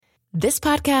This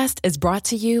podcast is brought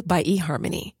to you by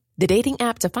eHarmony, the dating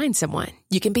app to find someone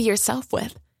you can be yourself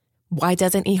with. Why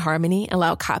doesn't eHarmony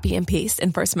allow copy and paste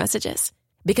in first messages?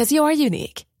 Because you are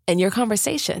unique, and your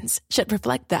conversations should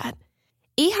reflect that.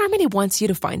 eHarmony wants you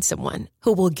to find someone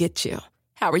who will get you.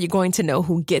 How are you going to know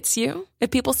who gets you?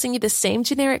 If people send you the same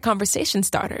generic conversation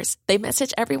starters they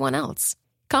message everyone else.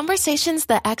 Conversations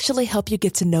that actually help you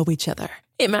get to know each other.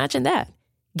 Imagine that.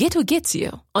 Get who gets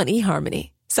you on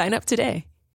eHarmony. Sign up today.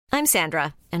 I'm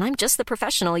Sandra, and I'm just the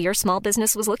professional your small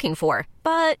business was looking for.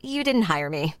 But you didn't hire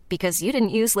me because you didn't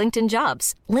use LinkedIn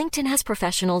Jobs. LinkedIn has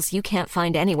professionals you can't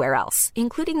find anywhere else,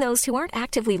 including those who aren't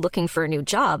actively looking for a new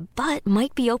job, but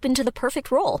might be open to the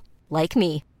perfect role, like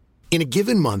me. In a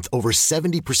given month, over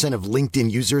 70% of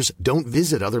LinkedIn users don't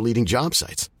visit other leading job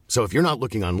sites. So if you're not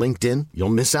looking on LinkedIn, you'll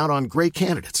miss out on great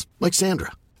candidates like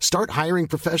Sandra. Start hiring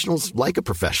professionals like a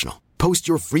professional. Post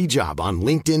your free job on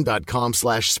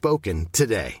linkedin.com/spoken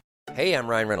today. Hey, I'm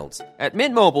Ryan Reynolds. At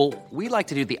Mint Mobile, we like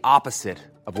to do the opposite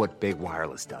of what Big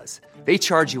Wireless does. They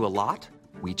charge you a lot,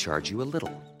 we charge you a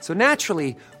little. So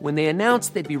naturally, when they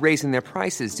announced they'd be raising their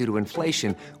prices due to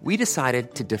inflation, we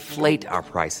decided to deflate our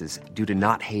prices due to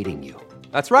not hating you.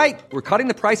 That's right. We're cutting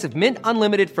the price of Mint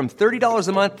Unlimited from $30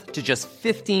 a month to just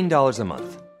 $15 a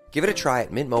month. Give it a try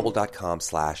at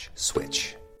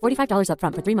mintmobile.com/switch. $45 up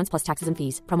front for 3 months plus taxes and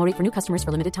fees. Promo rate for new customers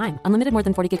for limited time. Unlimited more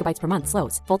than 40 gigabytes per month.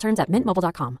 Slows full terms at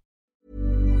mintmobile.com.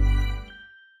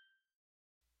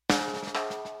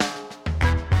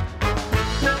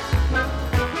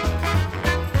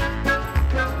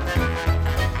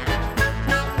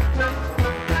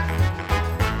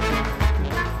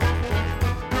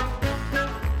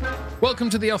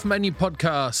 Welcome to the Off Menu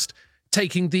Podcast,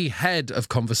 taking the head of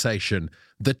conversation,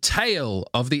 the tail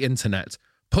of the internet,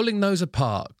 pulling those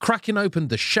apart, cracking open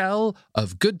the shell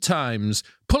of good times,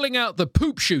 pulling out the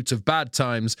poop chute of bad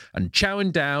times, and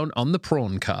chowing down on the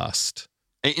prawn cast.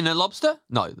 Eating a lobster?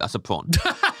 No, that's a prawn.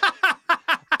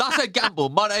 That's a gamble.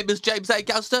 My name is James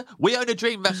Acaster. We own a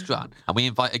dream restaurant, and we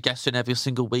invite a guest in every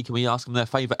single week, and we ask them their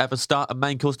favourite ever starter,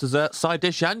 main course, dessert, side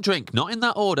dish, and drink. Not in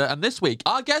that order. And this week,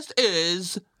 our guest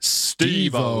is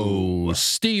Steve-O.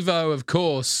 Steve-O, of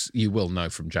course, you will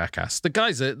know from Jackass. The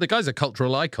guy's a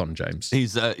cultural icon, James.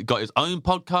 He's got his own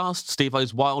podcast,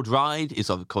 Steve-O's Wild Ride.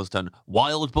 He's, of course, done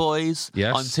Wild Boys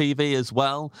on TV as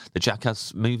well. The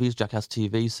Jackass movies, Jackass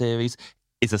TV series.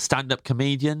 Is a stand-up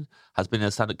comedian, has been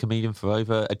a stand-up comedian for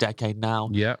over a decade now,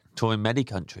 touring many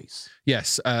countries.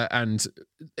 Yes, and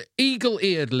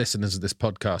eagle-eared listeners of this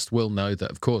podcast will know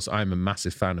that, of course, I'm a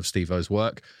massive fan of Steve-O's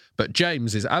work, but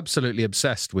James is absolutely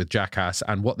obsessed with Jackass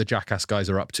and what the Jackass guys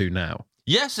are up to now.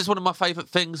 Yes, it's one of my favourite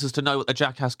things is to know what the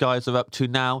Jackass guys are up to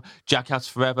now. Jackass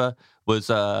Forever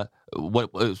was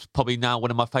probably now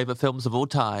one of my favourite films of all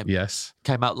time. Yes.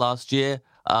 Came out last year.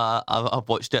 I've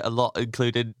watched it a lot,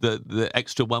 including the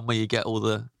extra one where you get all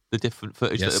the different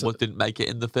footage that didn't make it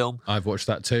in the film. I've watched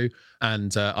that too.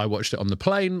 And I watched it on the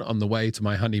plane on the way to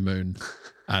my honeymoon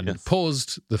and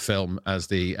paused the film as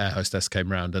the air hostess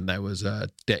came round and there was a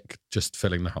dick just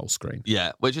filling the whole screen.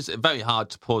 Yeah, which is very hard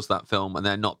to pause that film and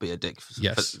then not be a dick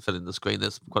filling the screen.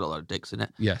 There's quite a lot of dicks in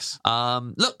it. Yes.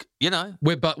 Look, you know.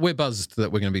 We're buzzed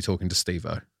that we're going to be talking to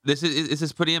Steve-O. This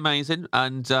is pretty amazing.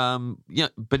 And,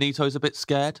 Benito's a bit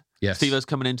scared. Yes. Steve-O's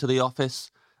coming into the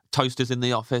office. Toaster's in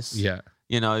the office. Yeah.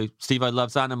 You know, Steve-O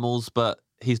loves animals, but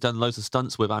he's done loads of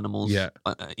stunts with animals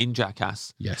in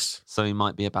Jackass. Yes. So he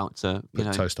might be about to,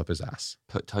 put toast up his ass.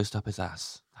 Put toast up his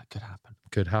ass. That could happen.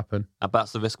 Could happen. And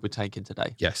that's the risk we're taking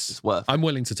today. Yes. It's worth it. I'm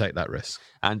willing to take that risk.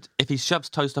 And if he shoves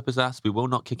toast up his ass, we will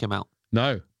not kick him out.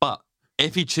 No. But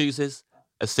if he chooses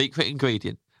a secret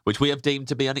ingredient, which we have deemed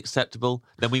to be unacceptable,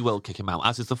 then we will kick him out,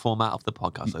 as is the format of the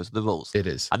podcast. Those are the rules. It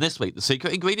is. And this week, the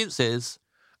secret ingredient is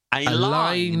a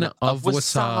line of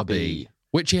wasabi.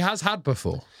 Which he has had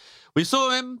before. We saw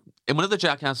him in one of the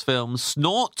Jackass films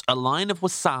snort a line of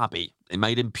wasabi. It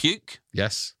made him puke.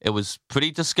 Yes. It was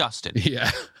pretty disgusting. Yeah.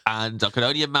 And I could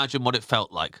only imagine what it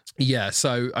felt like. Yeah,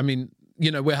 so, I mean,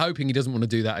 we're hoping he doesn't want to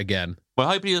do that again. We're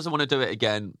hoping he doesn't want to do it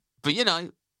again. But,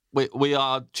 we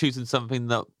are choosing something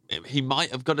that he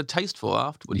might have got a taste for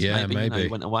afterwards. Yeah, maybe. He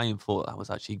went away and thought that was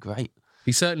actually great.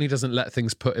 He certainly doesn't let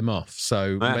things put him off.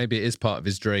 So maybe it is part of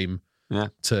his dream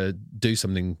to do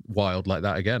something wild like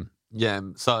that again. Yeah,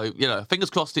 so, fingers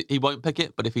crossed he won't pick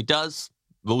it, but if he does,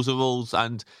 rules are rules.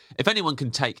 And if anyone can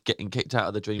take getting kicked out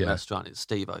of the dream restaurant, it's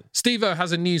Steve-O. Steve-O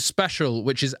has a new special,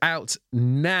 which is out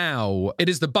now. It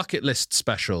is the Bucket List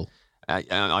special.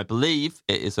 I believe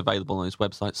it is available on his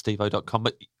website, steveo.com,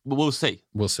 but we'll see.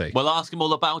 We'll see. We'll ask him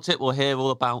all about it. We'll hear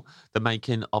all about the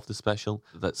making of the special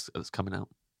that's coming out.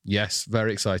 Yes,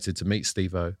 very excited to meet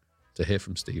Steve-O, to hear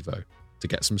from Steve-O. to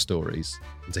get some stories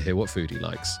and to hear what food he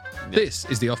likes. This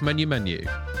is the off-menu menu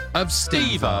of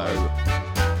Steve-O.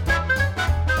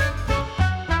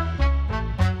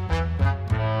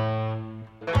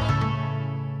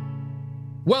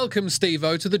 Welcome,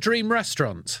 Steve-O, to the Dream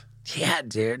Restaurant. Yeah,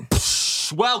 dude.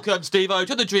 Welcome, Steve-O,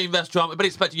 to the Dream Restaurant. We've been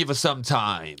expecting you for some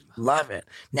time. Love it.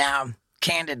 Now,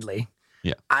 candidly,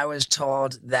 I was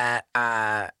told that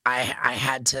I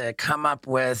had to come up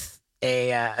with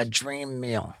a dream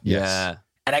meal. Yes. Yeah.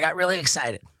 And I got really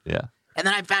excited. Yeah. And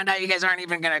then I found out you guys aren't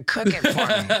even going to cook it for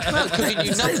me. Well, cooking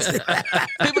you nothing.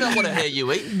 People don't want to hear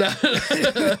you eat.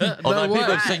 Although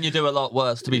people have seen you do a lot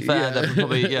worse, to be fair. They're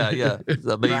probably, I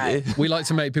mean, Right. We like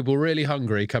to make people really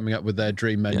hungry coming up with their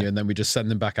dream menu, and then we just send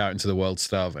them back out into the world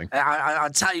starving. I'll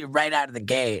tell you right out of the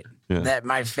gate that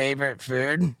my favorite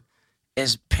food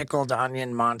is pickled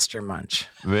onion Monster Munch.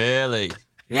 Really?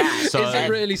 Yeah. So- Is it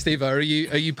really, Steve? Are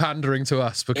you pandering to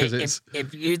us because it's?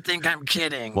 If you think I'm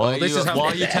kidding, Why this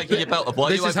are is you taking your belt off? Why are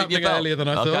This you is opening your happening belt? earlier than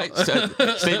I thought.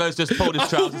 So Steve-O's just pulled his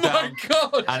trousers down.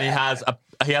 God. And he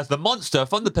has the monster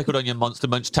from the Pickled Onion Monster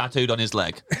Munch tattooed on his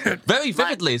leg. Very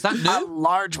vividly. Is that a new?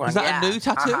 large one. Is that a new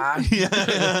tattoo?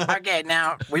 Uh-huh. Okay,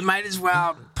 now we might as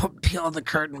well peel the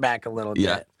curtain back a little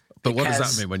Yeah. bit. But what does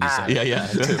because, that mean when you say?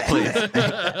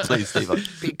 Yeah. Please, Steve-O.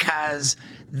 Because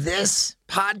this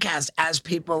podcast, as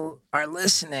people are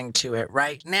listening to it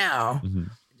right now,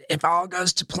 if all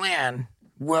goes to plan,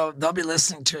 they'll be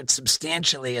listening to it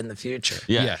substantially in the future.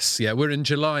 Yeah. Yes, we're in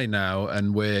July now,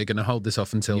 and we're going to hold this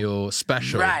off until your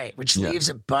special. Right, which leaves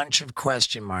a bunch of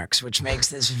question marks, which makes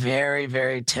this very,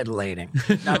 very titillating.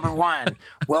 Number one,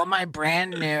 will my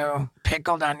brand new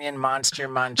Pickled Onion Monster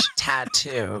Munch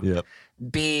tattoo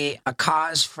be a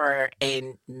cause for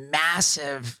a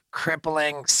massive,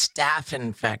 crippling staph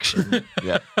infection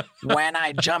when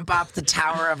I jump off the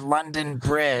Tower of London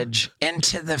Bridge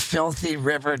into the filthy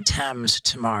River Thames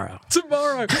tomorrow?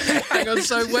 Tomorrow. Hang on.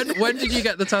 So when did you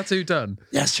get the tattoo done?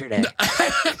 Yesterday.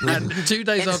 And 2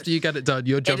 days after you get it done,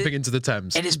 you're jumping into the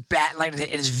Thames. It is bad. Like,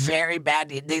 it is very bad.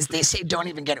 They say don't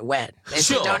even get it wet. They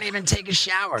say don't even take a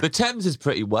shower. The Thames is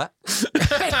pretty wet.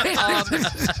 You've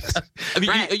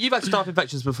had staph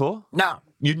infections before? No.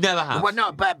 You never have? Well,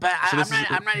 no, but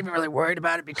I'm not even really worried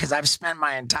about it because I've spent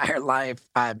my entire life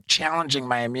challenging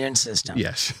my immune system.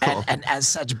 Yes. And as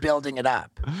such, building it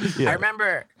up. I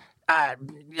remember,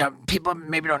 people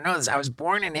maybe don't know this. I was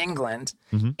born in England,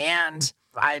 and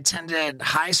I attended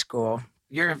high school.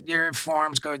 Your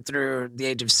forms go through the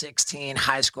age of 16.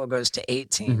 High school goes to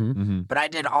 18. But I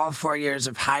did all 4 years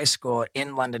of high school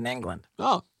in London, England.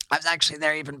 Oh. I was actually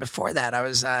there even before that. I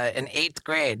was in 8th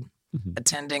grade.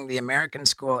 Attending the American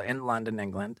school in London,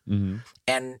 England.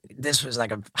 And this was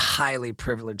like a highly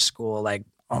privileged school, like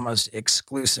almost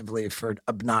exclusively for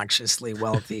obnoxiously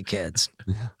wealthy kids.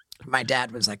 My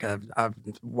dad was like a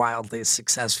wildly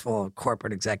successful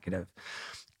corporate executive.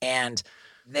 And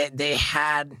they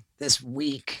had this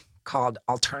week called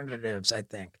Alternatives, I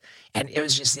think. And it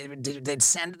was just, they'd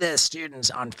send the students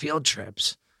on field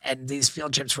trips. And these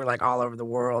field trips were like all over the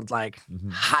world, like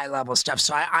high level stuff.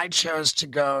 So I chose to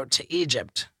go to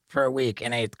Egypt for a week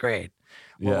in 8th grade.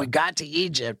 When we got to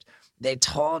Egypt, they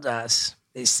told us,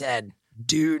 they said,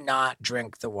 do not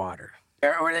drink the water.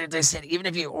 Or they said, even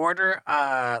if you order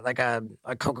like a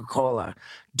Coca-Cola,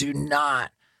 do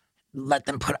not let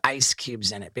them put ice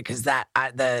cubes in it because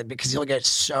because you'll get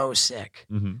so sick.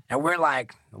 And we're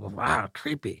like, wow,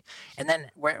 creepy. And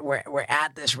then we're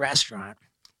at this restaurant,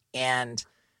 and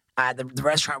the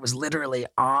restaurant was literally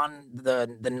on the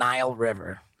Nile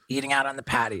River, eating out on the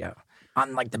patio,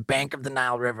 on like the bank of the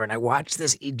Nile River. And I watched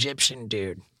this Egyptian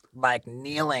dude like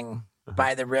kneeling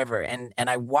by the river, and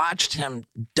I watched him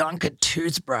dunk a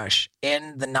toothbrush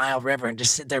in the Nile River and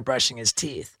just sit there brushing his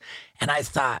teeth. And I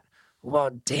thought, well,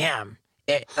 damn,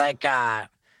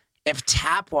 if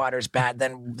tap water's bad,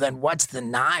 then what's the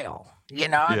Nile?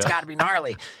 It's got to be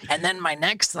gnarly. And then my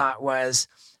next thought was,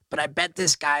 but I bet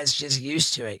this guy's just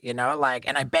used to it, and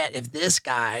I bet if this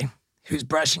guy who's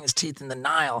brushing his teeth in the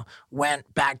Nile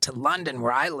went back to London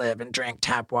where I live and drank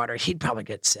tap water, he'd probably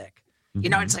get sick.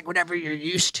 It's like whatever you're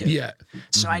used to. Yeah.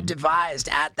 So I devised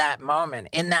in that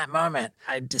moment,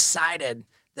 I decided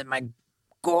that my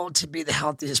goal to be the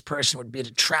healthiest person would be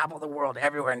to travel the world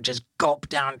everywhere and just gulp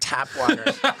down tap water,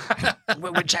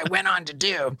 which I went on to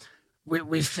do.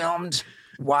 We filmed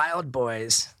Wild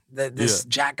Boys, this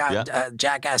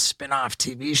Jackass spin-off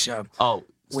TV show. Oh,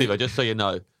 Steve, just so you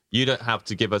know, you don't have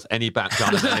to give us any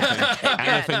background on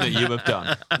anything that you have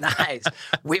done. Nice.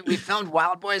 We filmed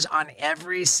Wild Boys on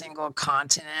every single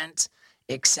continent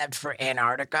except for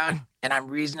Antarctica. And I'm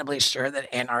reasonably sure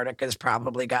that Antarctica's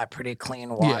probably got pretty clean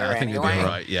water I think anyway. you'll be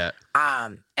right, yeah.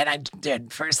 And I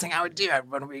did. First thing I would do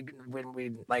when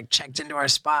we like checked into our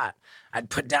spot, I'd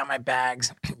put down my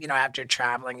bags. You know, after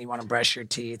traveling, you want to brush your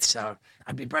teeth. So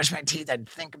I'd be brushing my teeth. I'd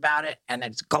think about it, and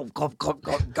I'd gulp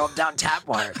down tap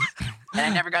water. And I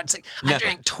never got sick. I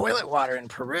drank toilet water in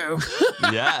Peru.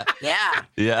 Yeah.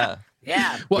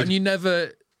 Yeah. What, and you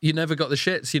never got the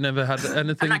shits? You never had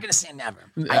anything? I'm not going to say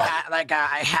never.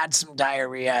 I had some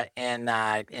diarrhea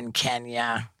in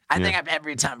Kenya. I think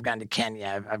every time I've gone to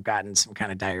Kenya, I've gotten some kind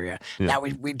of diarrhea. Yeah. Now,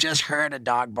 we just heard a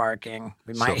dog barking.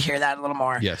 We might hear that a little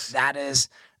more. Yes. That is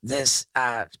this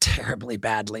terribly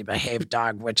badly behaved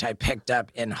dog, which I picked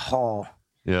up in Hull.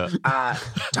 Yeah.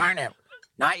 Darn it.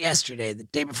 Not yesterday, the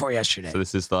day before yesterday. So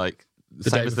this is like the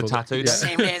same as the tattoo day?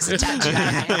 Same day as the tattoo.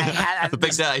 It's a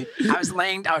big day. I was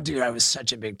laying, oh dude, I was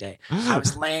such a big day. I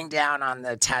was laying down on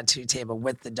the tattoo table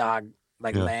with the dog,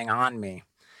 laying on me.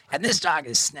 And this dog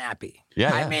is snappy.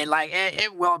 Yeah. I mean, like,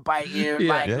 it will bite you.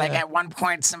 Like at one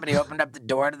point, somebody opened up the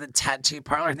door to the tattoo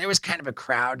parlor, and there was kind of a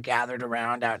crowd gathered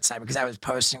around outside because I was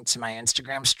posting to my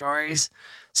Instagram stories.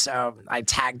 So I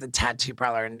tagged the tattoo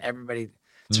parlor, and everybody,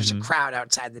 there's a crowd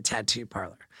outside the tattoo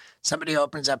parlor. Somebody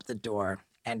opens up the door,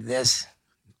 and this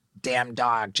damn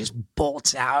dog just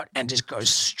bolts out and just goes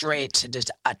straight to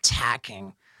just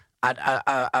attacking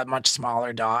a much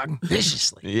smaller dog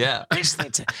viciously. Yeah.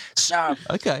 Viciously. So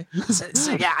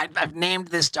yeah, I've named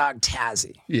this dog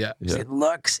Tazzy. Yeah. It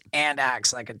looks and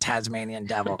acts like a Tasmanian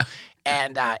devil.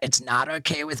 And it's not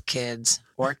okay with kids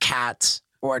or cats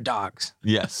or dogs.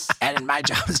 Yes. And my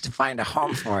job is to find a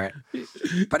home for it.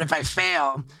 But if I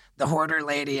fail, the hoarder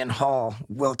lady in Hull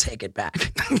will take it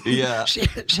back. Yeah. She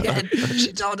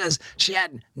told us she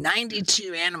had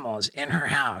 92 animals in her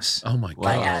house. Oh my God.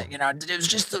 Like, it was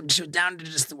just she was down to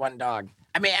just the one dog.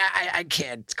 I mean, I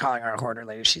kid calling her a hoarder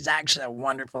lady. She's actually a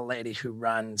wonderful lady who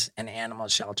runs an animal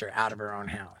shelter out of her own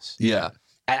house. Yeah.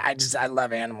 I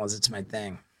love animals. It's my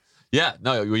thing. Yeah,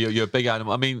 no, you're a big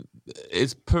animal. I mean,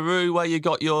 is Peru where you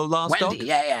got your last Wendy,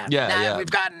 dog? Yeah.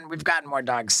 We've gotten more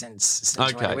dogs since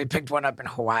Okay. Wendy. We picked one up in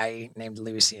Hawaii named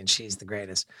Lucy, and she's the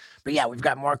greatest. But yeah, we've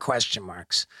got more question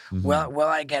marks. Mm-hmm. Will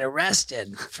I get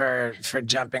arrested for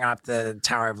jumping off the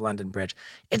Tower of London Bridge?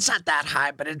 It's not that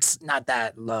high, but it's not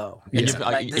that low. And It's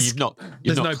you've not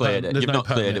cleared it. You've not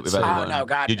cleared it with anyone. Oh no,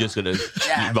 God! You're just gonna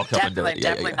rock up and do it.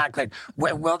 Definitely not cleared.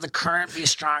 Will the current be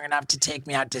strong enough to take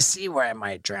me out to sea where I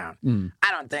might drown?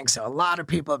 I don't think so. A lot of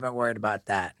people have been worried about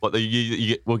that. What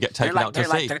you will get taken out to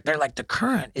sea? They're like, the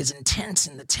current is intense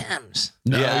in the Thames.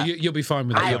 No, you'll be fine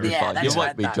with it. You'll be fine. That's You what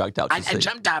won't be I thought. dragged out to sea. I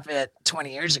jumped off it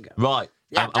 20 years ago. Right.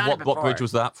 Yeah, I've done it and what bridge before.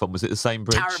 was that from? Was it the same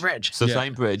bridge? Tower Bridge. So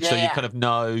same bridge. So you kind of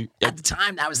know. At the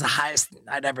time, that was the highest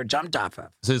I'd ever jumped off of.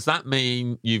 So does that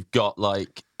mean you've got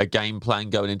like a game plan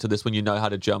going into this when you know how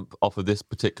to jump off of this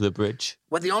particular bridge?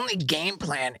 Well, the only game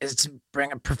plan is to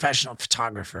bring a professional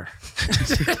photographer.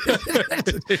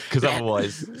 Because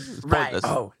otherwise, it's right. pointless.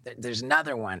 Oh, there's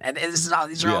another one. And these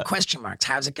are all question marks.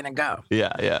 How's it going to go?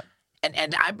 Yeah.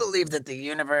 And I believe that the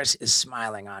universe is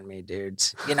smiling on me,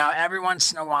 dudes. Every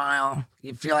once in a while,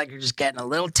 you feel like you're just getting a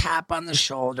little tap on the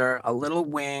shoulder, a little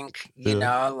wink,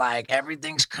 like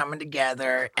everything's coming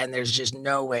together and there's just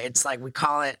no way. It's like we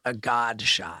call it a God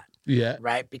shot. Yeah.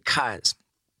 Right? Because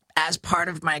as part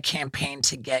of my campaign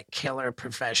to get killer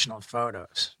professional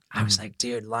photos, I was like,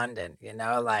 dude, London,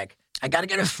 like I got to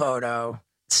get a photo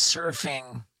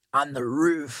surfing on the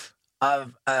roof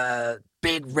of a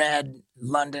big red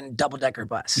London double-decker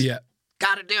bus. Yeah.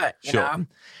 Got to do it, you know?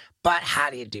 But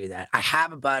how do you do that? I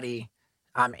have a buddy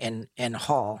in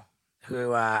Hull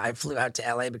who I flew out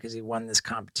to LA because he won this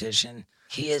competition.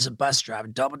 He is a bus driver,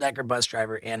 double-decker bus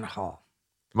driver in Hull.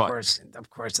 Right. Of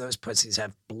course, those pussies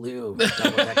have blue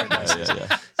double-decker buses.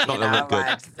 Yeah. It's not going to look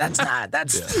good.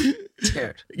 That's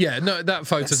dude. Yeah, no, that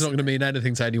photo's not going to mean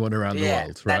anything to anyone around the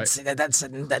world, right? That's a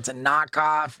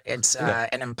knockoff. It's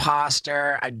an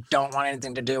imposter. I don't want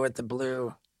anything to do with the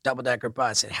blue double-decker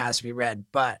bus. It has to be red.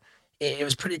 But it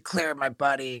was pretty clear, my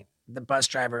buddy, the bus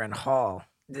driver in Hull,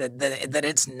 that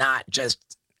it's not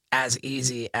just as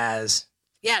easy as,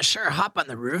 yeah, sure, hop on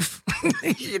the roof,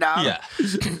 Yeah,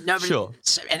 sure.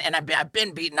 So, and I've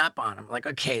been beaten up on him. Like,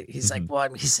 okay, he's like,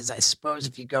 well, he says, I suppose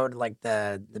if you go to like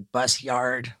the bus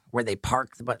yard where they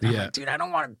park the bus, I'm like, dude, I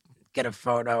don't want to get a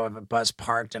photo of a bus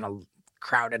parked in a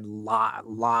crowded lot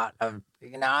of,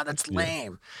 that's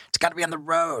lame. It's got to be on the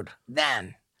road.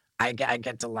 Then I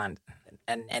get to London,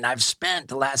 and I've spent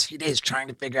the last few days trying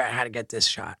to figure out how to get this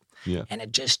shot. Yeah, and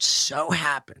it just so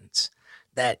happens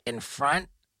that in front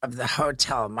of the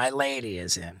hotel my lady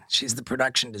is in. She's the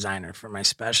production designer for my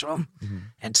special,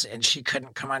 and she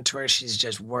couldn't come on tour. She's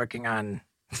just working on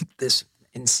this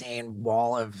insane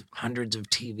wall of hundreds of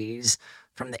TVs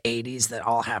from the 80s that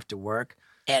all have to work.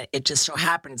 And it just so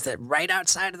happens that right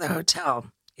outside of the hotel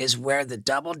is where the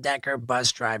double-decker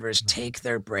bus drivers take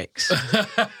their breaks.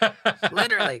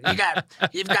 Literally,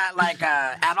 you've got like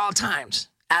at all times,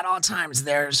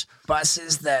 there's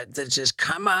buses that just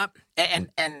come up, and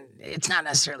it's not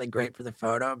necessarily great for the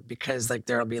photo because like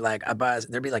there'll be like a bus,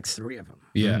 there'll be like 3 of them.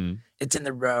 Yeah, it's in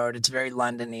the road. It's very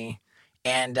London-y,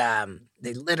 and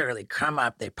they literally come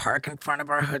up, they park in front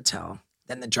of our hotel,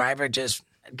 then the driver just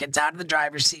gets out of the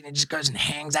driver's seat and just goes and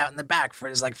hangs out in the back for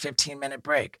his like 15-minute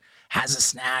break, has a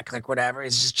snack, like whatever.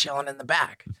 He's just chilling in the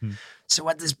back. So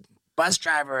what this bus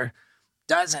driver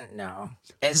doesn't know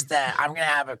is that I'm going to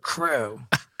have a crew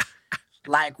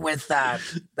like with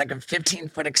like a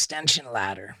 15-foot extension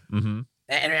ladder.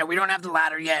 And we don't have the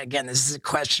ladder yet. Again, this is a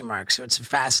question mark, so it's a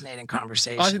fascinating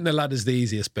conversation. I think the ladder's the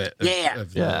easiest bit. Yeah.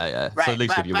 Right. So at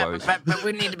least you're worried. But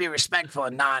we need to be respectful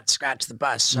and not scratch the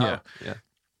bus. So Yeah.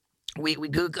 We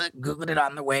Googled it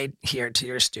on the way here to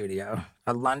your studio.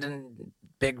 A London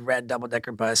big red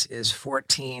double-decker bus is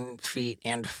 14 feet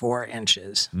and 4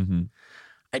 inches.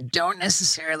 I don't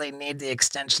necessarily need the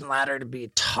extension ladder to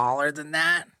be taller than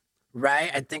that,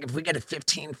 right? I think if we get a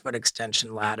 15-foot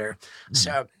extension ladder,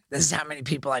 so this is how many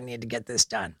people I need to get this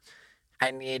done.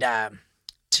 I need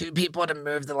 2 people to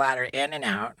move the ladder in and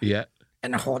out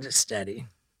and hold it steady.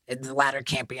 The ladder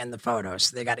can't be in the photo,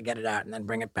 so they got to get it out and then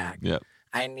bring it back. Yeah.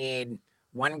 I need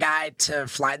 1 guy to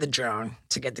fly the drone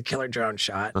to get the killer drone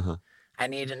shot. I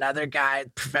need another guy,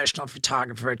 professional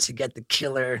photographer, to get the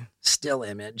killer still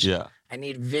image. Yeah. I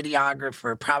need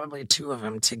videographer, probably 2 of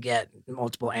them, to get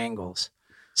multiple angles.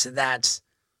 So it's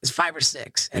 5 or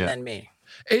 6, and then me.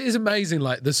 It is amazing,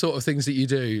 like the sort of things that you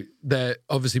do. They're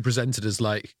obviously presented as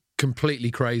like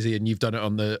completely crazy, and you've done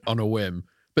it on a whim.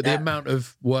 But the amount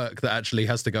of work that actually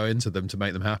has to go into them to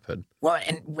make them happen. Well,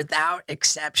 and without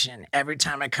exception, every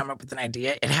time I come up with an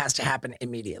idea, it has to happen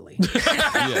immediately.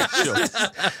 Yeah, sure.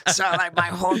 So like my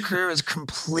whole crew is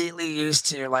completely used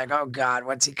to like, oh God,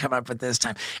 what's he come up with this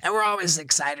time? And we're always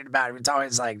excited about it. It's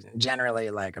always like generally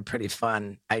like a pretty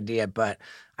fun idea, but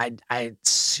I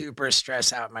super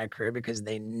stress out my crew because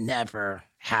they never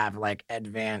have like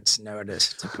advance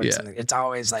notice to put something. It's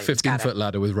always like 15-foot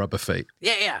ladder with rubber feet.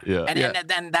 Yeah. And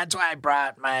then that's why I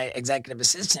brought my executive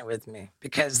assistant with me,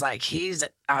 because like he's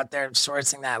out there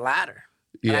sourcing that ladder.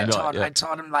 Yeah. And I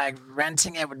told him like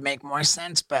renting it would make more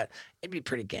sense, but it'd be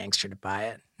pretty gangster to buy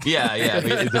it. Yeah.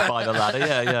 To buy the ladder.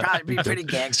 Yeah. Probably be pretty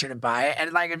gangster to buy it.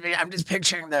 And like, I'm just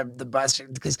picturing the bus,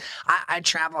 because I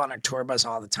travel on a tour bus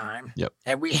all the time. Yep.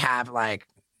 And we have like,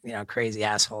 you know, crazy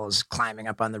assholes climbing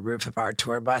up on the roof of our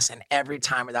tour bus. And every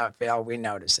time without fail, we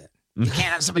notice it. You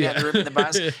can't have somebody on the roof of the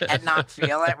bus and not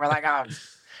feel it. We're like, oh,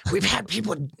 we've had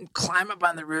people climb up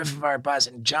on the roof of our bus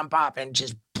and jump off and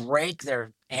just break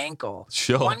their ankle.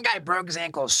 Sure. One guy broke his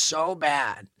ankle so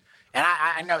bad. And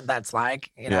I know what that's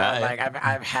like, you know, like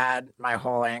I've had my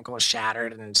whole ankle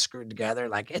shattered and screwed together.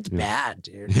 Like it's bad,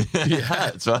 dude. Yeah,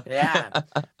 that's right. Yeah.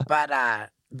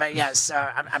 But yeah, so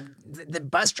the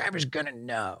bus driver's going to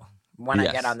know when I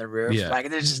get on the roof. Yeah. Like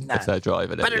there's just not. If they're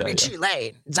driving it. But it'd be too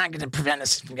late. It's not going to prevent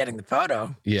us from getting the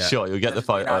photo. Yeah. Sure, you'll get the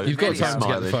photo. You know, You've got time to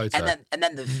get the photo. And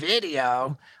then the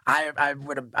video, I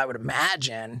would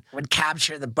imagine, would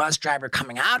capture the bus driver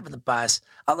coming out of the bus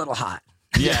a little hot.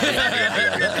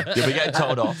 Yeah. You'll be getting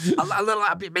told off. A little,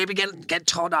 maybe get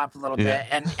told off a little bit.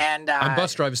 And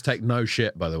bus drivers take no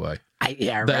shit, by the way. They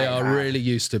are really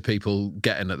used to people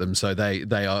getting at them, so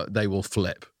they will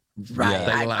flip. Right,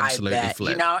 they will absolutely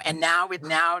flip. You know, and now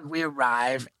we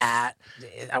arrive at.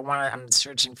 I'm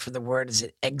searching for the word. Is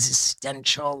it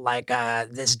existential? Like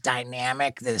this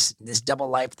dynamic, this double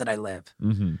life that I live.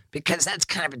 Because that's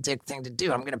kind of a dick thing to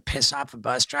do. I'm going to piss off a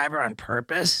bus driver on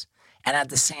purpose, and at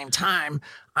the same time,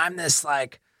 I'm this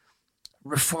like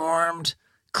reformed,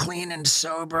 clean and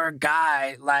sober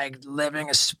guy, like living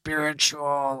a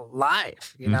spiritual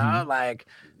life. You know, like.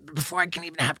 Before I can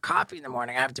even have coffee in the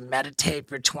morning, I have to meditate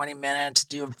for 20 minutes,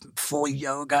 do full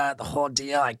yoga, the whole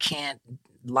deal. I can't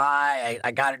lie.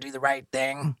 I got to do the right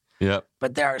thing. Yep.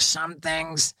 But there are some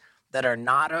things that are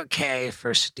not okay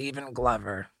for Stephen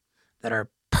Glover that are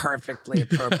perfectly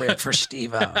appropriate for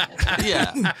Steve-O.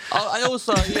 Yeah. I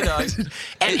also, you know.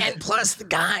 And plus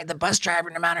the bus driver,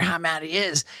 no matter how mad he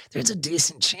is, there's a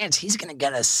decent chance he's going to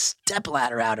get a step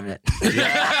ladder out of it.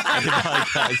 Yeah.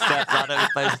 Step ladder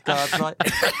with cards, right?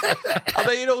 I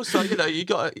mean, also, you know,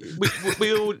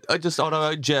 we all are just on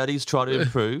our own journeys trying to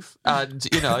improve. And,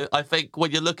 you know, I think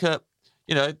when you look at,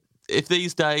 you know, if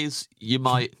these days you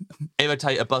might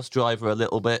irritate a bus driver a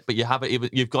little bit, but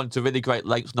you've gone to really great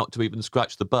lengths not to even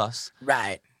scratch the bus.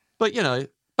 Right. But,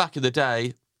 back in the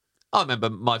day, I remember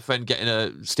my friend getting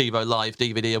a Steve-O Live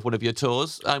DVD of one of your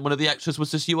tours, and one of the extras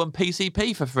was just you on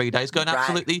PCP for 3 days, going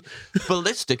absolutely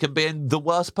ballistic and being the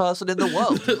worst person in the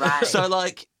world. Right. So,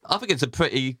 I think it's a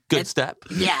pretty good step.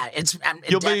 Yeah,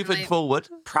 You're moving forward.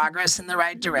 Progress in the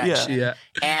right direction. Yeah.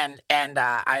 And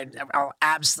I'll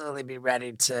absolutely be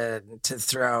ready to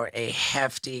throw a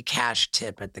hefty cash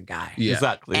tip at the guy. Yeah.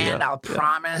 Exactly. And I'll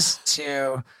promise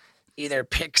to either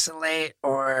pixelate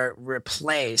or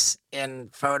replace in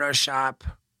Photoshop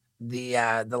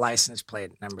the license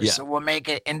plate numbers. Yeah. So we'll make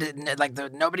it into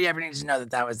nobody ever needs to know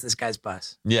that was this guy's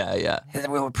bus. Yeah.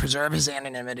 And we will preserve his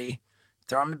anonymity,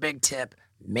 throw him a big tip,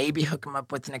 maybe hook him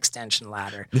up with an extension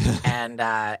ladder,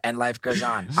 and life goes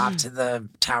on. Off to the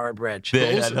Tower Bridge.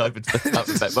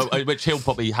 Which he'll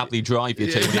probably happily drive you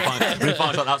to when he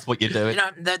finds out that's what you're doing.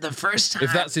 The first time...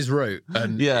 If that's his route,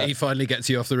 and he finally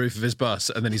gets you off the roof of his bus,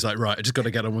 and then he's like, right, I just got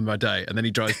to get on with my day, and then he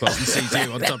drives past and sees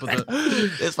you on top of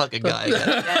the... It's like a guy.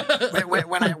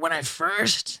 When I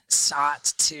first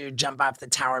sought to jump off the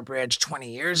Tower Bridge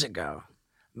 20 years ago,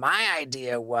 my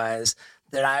idea was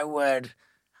that I would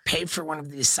pay for one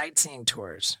of these sightseeing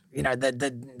tours.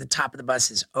 The top of the bus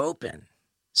is open,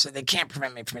 so they can't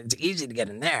prevent me from it. It's easy to get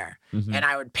in there. Mm-hmm. And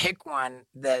I would pick one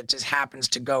that just happens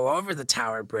to go over the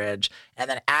Tower Bridge, and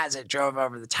then as it drove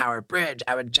over the Tower Bridge,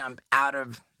 I would jump out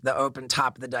of the open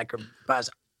top of the Decker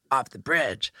bus off the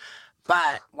bridge.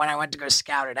 But when I went to go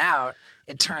scout it out,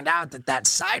 it turned out that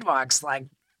sidewalk's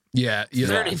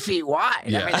 30 feet wide.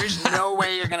 Yeah. I mean, there's no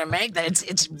way you're going to make that.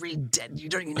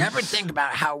 You never think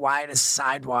about how wide a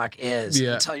sidewalk is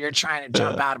until you're trying to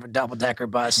jump out of a double-decker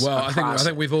bus. Well, I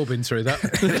think we've all been through that.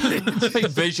 I think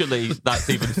visually that's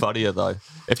even funnier though.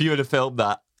 If you were to film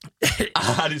that,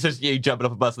 and it's just you jumping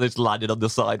off a bus and it's landed on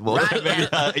the sidewalk. Right,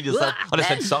 I just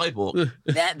said sidewalk.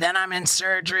 Then I'm in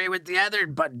surgery with the other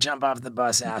jump off the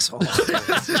bus asshole.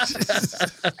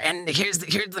 And here's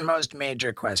the most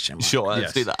major question mark. Sure,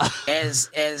 let's do that.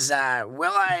 Is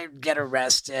will I get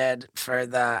arrested for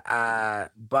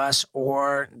the bus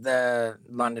or the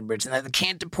London Bridge? And they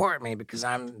can't deport me because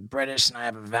I'm British and I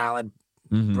have a valid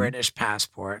British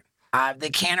passport. They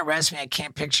can't arrest me. I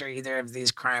can't picture either of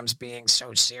these crimes being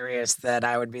so serious that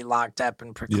I would be locked up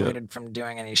and precluded from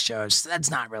doing any shows. So that's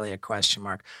not really a question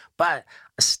mark. But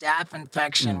a staph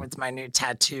infection with my new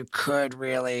tattoo could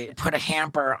really put a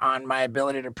hamper on my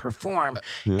ability to perform.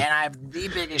 And I have the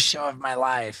biggest show of my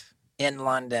life in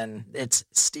London. It's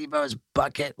Steve-O's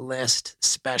Bucket List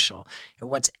Special. And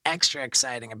what's extra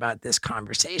exciting about this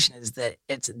conversation is that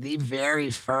it's the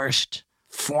very first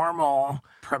formal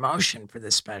promotion for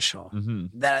this special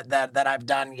that I've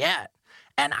done yet.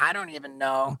 And I don't even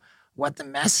know what the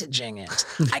messaging is.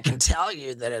 I can tell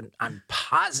you that I'm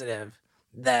positive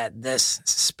that this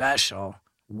special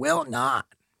will not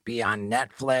be on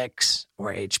Netflix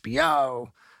or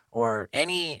HBO or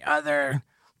any other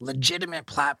legitimate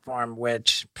platform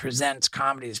which presents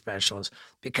comedy specials,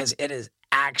 because it is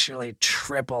actually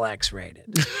triple X rated.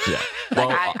 Yeah.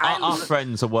 Well, our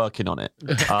friends are working on it,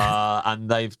 and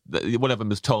one of them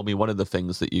has told me one of the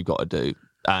things that you've got to do,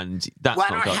 and that's I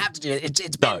don't have to do it.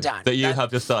 It's been done. That you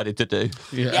have decided to do.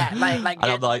 Yeah. And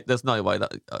I'm like, there's no way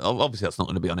that. Obviously, that's not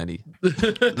going to be on any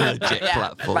legit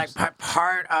platforms.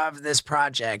 Part of this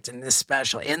project and this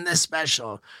special,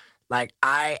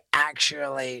 I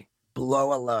actually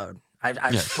blow a load.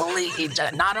 I fully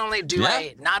not only do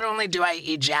I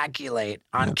ejaculate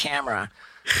on camera,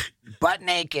 butt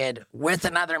naked with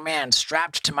another man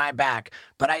strapped to my back,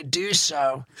 but I do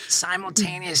so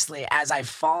simultaneously as I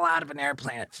fall out of an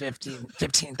airplane at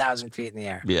 15,000 feet in the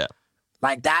air. Yeah,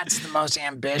 that's the most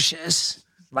ambitious,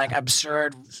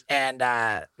 absurd, and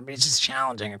it's just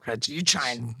challenging. Because you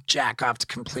try and jack off to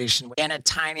completion in a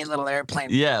tiny little airplane.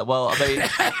 Yeah, well, I mean,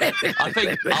 I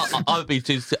think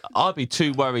I'd be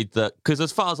too worried that, because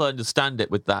as far as I understand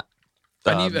it with that.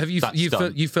 And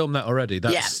you filmed that already?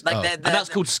 Yes, and that's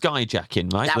called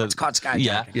skyjacking, right? That one's called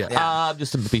skyjacking. Yeah.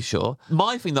 Just to be sure.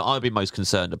 My thing that I'd be most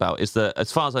concerned about is that,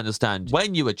 as far as I understand,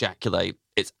 when you ejaculate,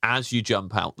 it's as you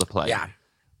jump out the plane. Yeah.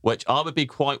 Which I would be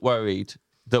quite worried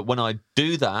that when I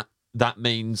do that, that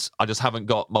means I just haven't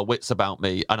got my wits about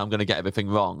me and I'm going to get everything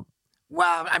wrong.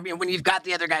 Well, I mean, when you've got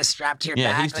the other guy strapped to your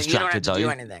back, he's distracted, you don't have to do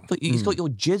anything. But he's got your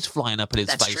jizz flying up in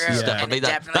his face true. and stuff. Yeah. I mean,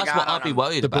 that's what I'd be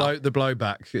worried about. The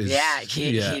blowback is... Yeah,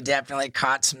 he definitely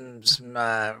caught some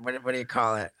what do you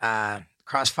call it?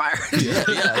 Crossfire. Yeah.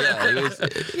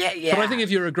 But I think if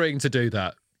you're agreeing to do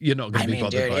that, you're not going to be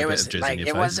bothered by a bit of jizz like, in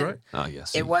your face, right? Oh,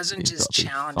 yes. It wasn't just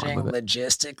challenging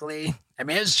logistically. I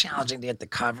mean, it was challenging to get the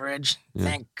coverage. Yeah.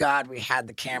 Thank God we had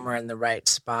the camera in the right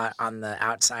spot on the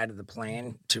outside of the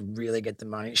plane to really get the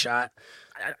money shot.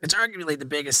 It's arguably the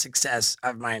biggest success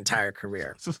of my entire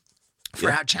career. For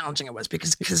how challenging it was,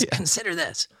 because consider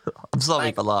this. I'm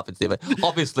sorry for laughing, Steve.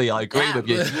 Obviously, I agree with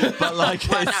you, but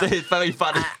it's very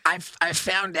funny. I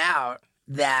found out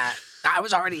that I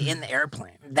was already in the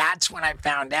airplane. That's when I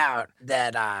found out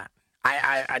that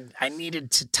I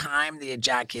needed to time the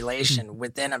ejaculation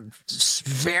within a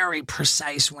very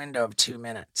precise window of 2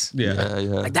 minutes. Yeah.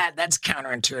 Like that's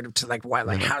counterintuitive to like why,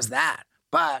 like how's that?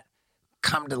 But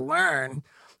come to learn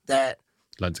that.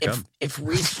 If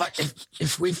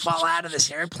we fall out of this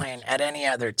airplane at any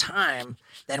other time,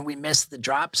 then we miss the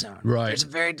drop zone. Right. There's a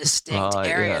very distinct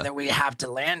area that we have to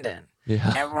land in.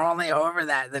 Yeah. And we're only over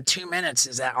that. The 2 minutes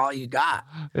is that all you got.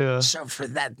 Yeah. So for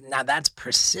that, now that's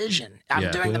precision.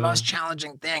 I'm doing the most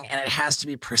challenging thing, and it has to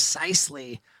be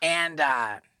precisely and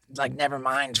like, never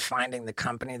mind finding the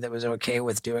company that was okay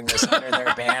with doing this under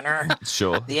their banner.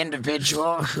 Sure. The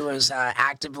individual who was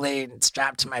actively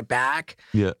strapped to my back.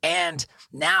 Yeah. And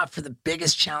now for the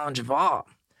biggest challenge of all,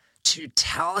 to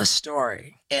tell a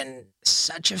story in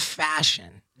such a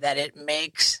fashion that it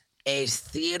makes a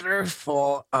theater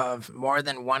full of more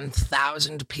than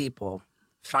 1,000 people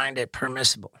find it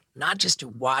permissible, not just to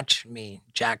watch me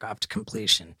jack off to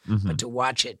completion, but to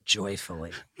watch it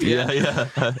joyfully. Yeah.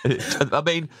 I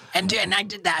mean, and I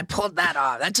did that. I pulled that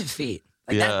off. That's a feat.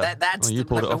 Like that's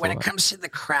when it comes to the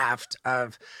craft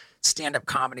of stand-up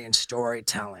comedy and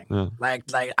storytelling. Like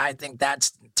I think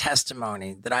that's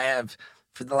testimony that I have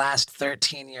for the last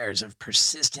 13 years of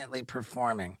persistently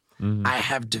performing. I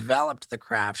have developed the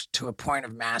craft to a point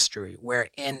of mastery where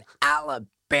in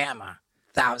Alabama,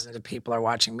 thousands of people are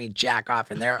watching me jack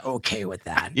off, and they're okay with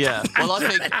that. Yeah. Well,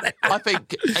 I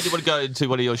think anyone going to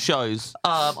one of your shows,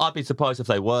 I'd be surprised if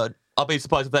they weren't. I'd be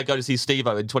surprised if they go to see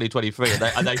Steve-O in 2023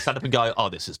 and they stand up and go, "Oh,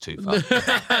 this is too far.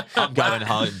 I'm going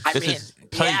home. Please,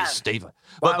 Steve-O."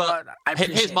 But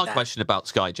here's my question about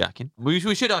skyjacking. We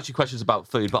should ask you questions about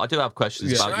food, but I do have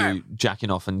questions about you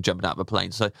jacking off and jumping out of a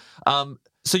plane. So,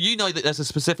 so you know that there's a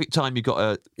specific time you've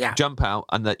got to jump out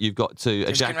and that you've got to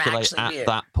ejaculate at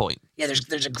that point. Yeah,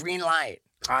 there's a green light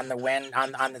on the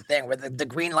on the thing where the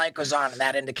green light goes on, and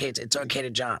that indicates it's okay to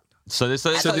jump. So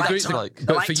the green light,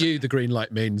 but for you, the green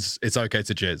light means it's okay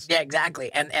to jizz. Yeah,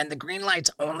 exactly. And the green light's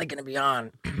only going to be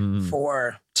on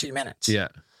for 2 minutes. Yeah.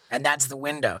 And that's the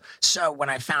window. So when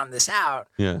I found this out,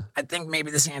 I think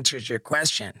maybe this answers your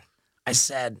question. I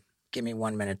said, give me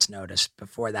 1 minute's notice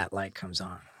before that light comes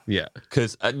on. Yeah.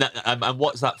 Because and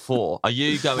what's that for? Are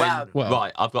you going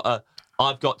right?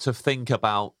 I've got to think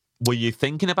about. Were you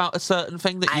thinking about a certain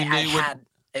thing that you knew? I had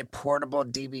a portable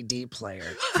DVD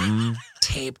player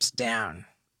taped down,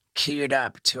 queued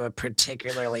up to a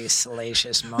particularly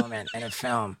salacious moment in a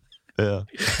film. Yeah.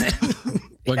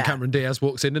 When Cameron Diaz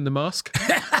walks in the mask.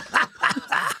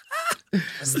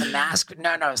 Was the mask?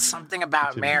 No, something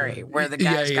about Mary, where the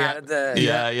guy's got the.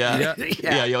 Yeah.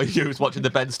 You was watching the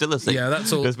Ben Stiller scene. Yeah,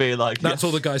 that's all. Just being like, that's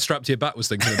all the guy strapped to your back was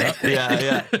thinking about.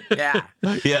 Yeah.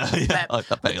 I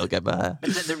bet he'll get better. But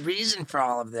the reason for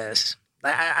all of this,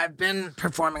 I've been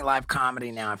performing live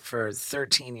comedy now for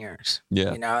 13 years.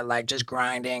 Yeah. You know, like just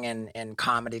grinding in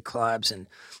comedy clubs, and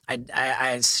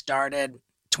I started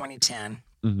 2010,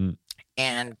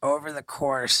 and over the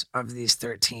course of these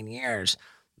 13 years.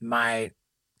 My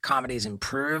comedy's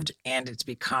improved, and it's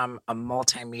become a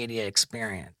multimedia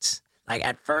experience. Like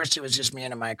at first it was just me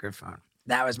and a microphone.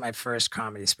 That was my first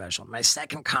comedy special. My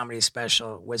second comedy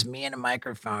special was me and a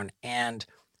microphone and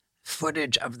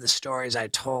footage of the stories I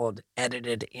told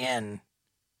edited in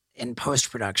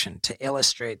post-production to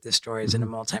illustrate the stories in a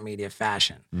multimedia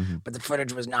fashion. But the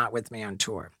footage was not with me on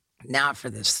tour. Now for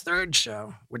this third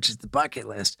show, which is the bucket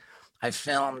list, I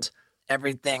filmed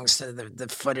everything so the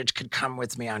footage could come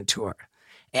with me on tour.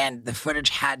 And the footage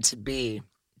had to be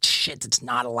shit that's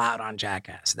not allowed on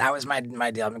Jackass. That was my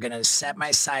deal. I'm going to set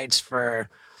my sights for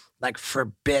like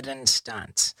forbidden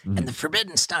stunts. And the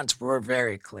forbidden stunts were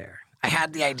very clear. I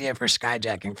had the idea for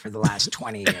skyjacking for the last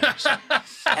 20 years.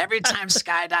 Every time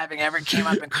skydiving ever came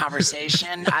up in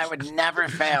conversation, I would never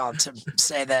fail to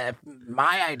say that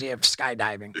my idea of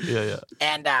skydiving.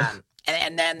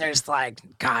 And then there's like,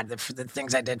 God, the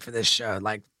things I did for this show,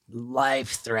 like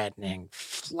life-threatening,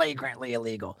 flagrantly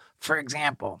illegal. For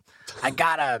example, I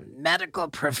got a medical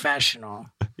professional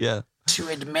to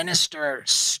administer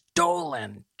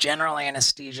stolen general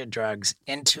anesthesia drugs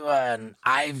into an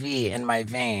IV in my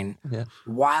vein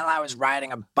while I was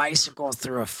riding a bicycle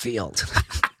through a field.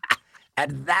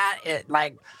 And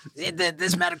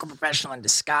this medical professional in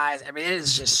disguise, I mean, it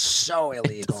is just so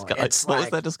illegal. It's what was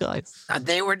their disguise?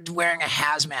 They were wearing a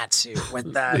hazmat suit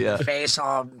with the face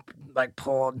all like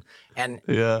pulled, and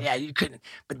you couldn't.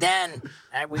 But then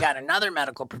we got another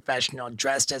medical professional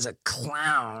dressed as a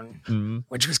clown,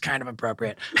 which was kind of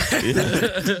appropriate.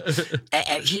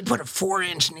 And he put a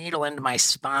 4-inch needle into my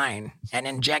spine and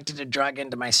injected a drug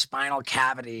into my spinal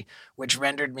cavity, which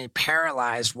rendered me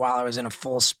paralyzed while I was in a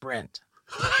full sprint.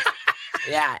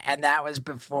 Yeah, and that was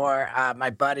before my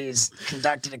buddies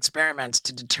conducted experiments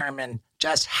to determine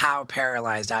just how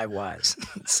paralyzed I was.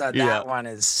 So that one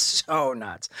is so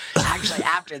nuts. Actually,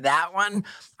 after that one,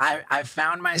 I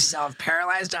found myself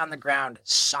paralyzed on the ground,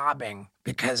 sobbing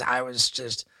because I was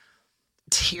just...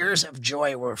 tears of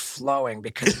joy were flowing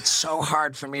because it's so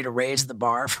hard for me to raise the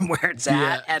bar from where it's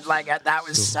at. And like that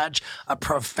was such a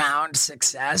profound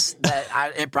success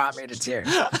that it brought me to tears.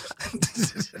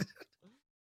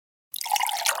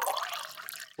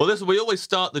 Well, listen, we always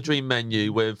start the dream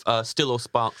menu with still or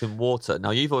sparkling water. Now,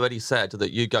 you've already said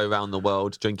that you go around the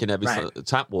world drinking every sort of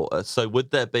tap water. So would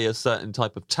there be a certain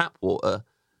type of tap water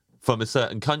from a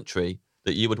certain country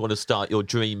that you would want to start your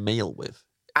dream meal with?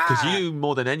 Because you,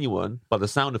 more than anyone, by the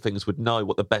sound of things, would know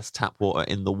what the best tap water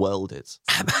in the world is.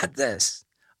 How about this?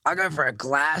 I'll go for a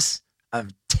glass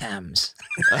of Thames.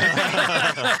 To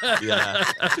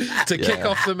kick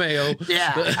off the meal.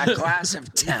 Yeah, a glass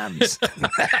of Thames.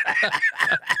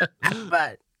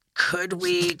 But could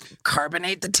we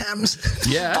carbonate the Thames?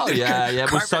 Yeah. Oh, yeah.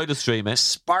 We'll soda stream it.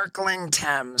 Sparkling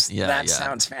Thames. That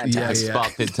sounds fantastic.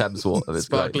 Sparkling Thames water.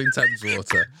 Sparkling Thames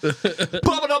water.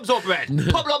 Poppadoms or bread?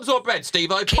 Poppadoms or bread,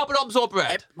 Steve-O? Poppadoms or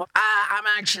bread? I'm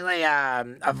actually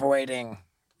avoiding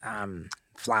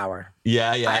flour.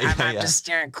 I'm just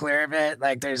steering clear of it.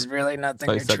 Like, there's really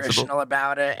nothing nutritional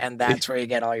about it, and that's where you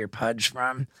get all your pudge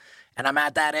from. And I'm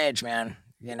at that age, man.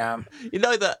 You know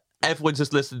that everyone's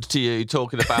just listened to you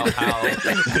talking about how you're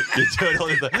doing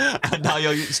all of and now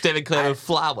you're steering clear of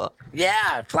flour.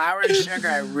 Yeah, flour and sugar.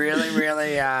 I really,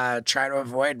 really try to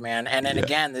avoid, man. And then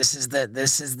again, this is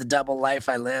the double life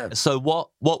I live. So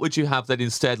what would you have then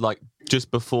instead, like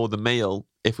just before the meal?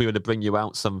 If we were to bring you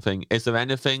out something, is there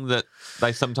anything that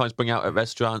they sometimes bring out at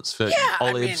restaurants for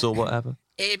olives or whatever?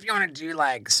 If you want to do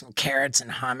like some carrots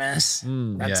and hummus,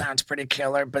 that sounds pretty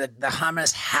killer. But the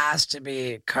hummus has to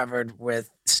be covered with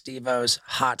Steve-O's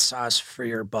hot sauce for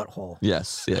your butthole.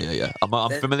 Yes, yeah. I'm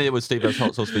familiar with Steve-O's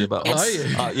hot sauce for your butthole.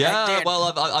 Are you?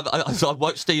 Well, I've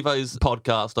watched Steve-O's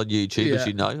podcast on YouTube, as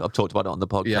you know. I've talked about it on the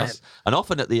podcast. And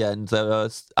often at the end, there are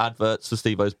adverts for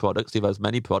Steve-O's products, Steve-O's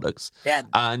many products. Yeah.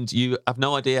 And you have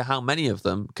no idea how many of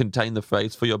them contain the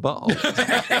phrase for your butthole.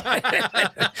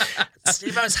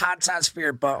 Steve-O's hot sauce for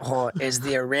your butthole is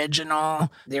the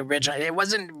original. It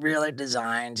wasn't really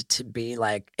designed to be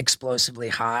like explosively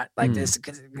hot like this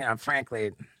because,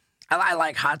 frankly, I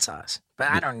like hot sauce, but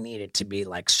I don't need it to be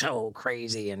like so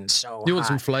crazy and so You want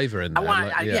some flavor in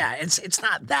there. It's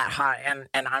not that hot,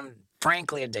 and I'm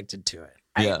frankly addicted to it.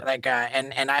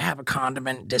 And I have a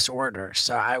condiment disorder,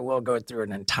 so I will go through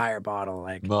an entire bottle,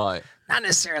 not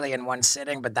necessarily in one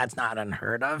sitting, but that's not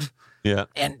unheard of. Yeah.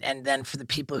 And then for the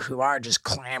people who are just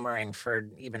clamoring for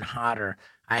even hotter,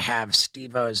 I have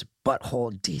Steve-O's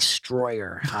Butthole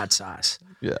Destroyer hot sauce.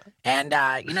 Yeah. And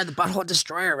the Butthole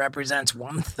Destroyer represents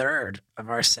 1/3 of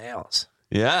our sales.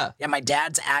 Yeah. Yeah, my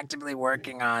dad's actively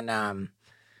working on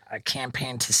a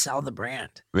campaign to sell the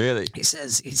brand. Really? He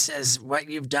says what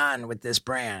you've done with this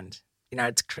brand.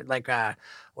 It's like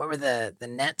what were the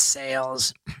net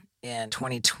sales in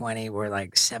 2020 were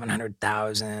like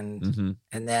 700,000,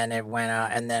 and then it went out,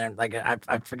 and then like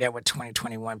I forget what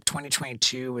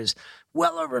 2022 was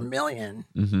well over 1 million.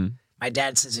 My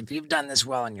dad says if you've done this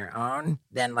well on your own,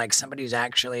 then like somebody who's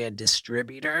actually a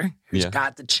distributor who's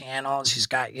got the channels, who's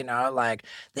got like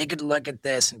they could look at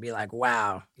this and be like,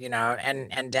 wow,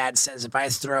 And Dad says if I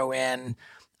throw in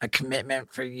a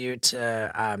commitment for you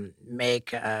to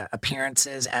make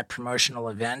appearances at promotional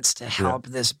events to help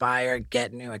this buyer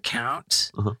get new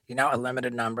accounts, a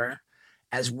limited number,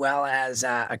 as well as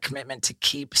a commitment to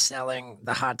keep selling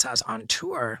the hot sauce on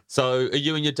tour. So are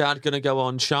you and your dad going to go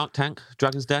on Shark Tank,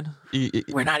 Dragon's Den?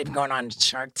 We're not even going on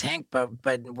Shark Tank, but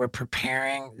we're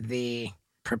preparing the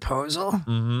proposal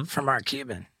for Mark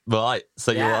Cuban. Right,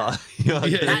 so you are.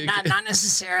 Not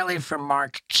necessarily for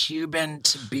Mark Cuban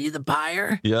to be the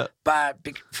buyer, but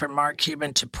for Mark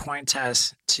Cuban to point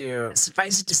us to,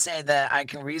 suffice it to say that I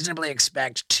can reasonably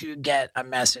expect to get a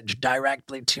message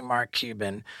directly to Mark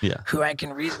Cuban, who I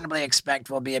can reasonably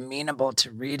expect will be amenable to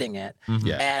reading it.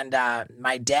 And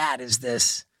my dad is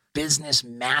this business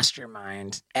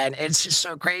mastermind, and it's just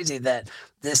so crazy that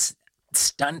this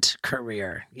stunt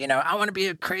career. You know, I want to be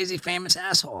a crazy famous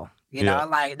asshole. You Yeah. know,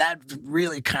 like that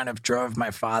really kind of drove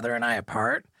my father and I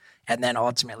apart, and then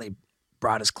ultimately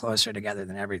brought us closer together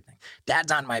than everything.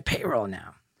 Dad's on my payroll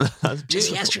now.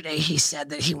 Just yesterday, he said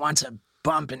that he wants a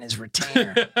bump in his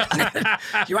retainer.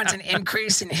 He wants an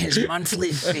increase in his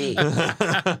monthly fee.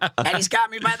 And he's got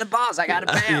me by the balls. I got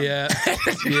to pay him. Yeah.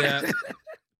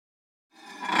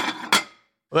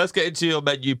 Let's get into your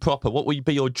menu proper. What would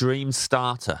be your dream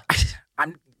starter?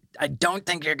 I don't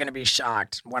think you're going to be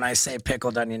shocked when I say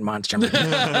pickled onion monster munch.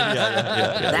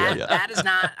 That is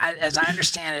not, as I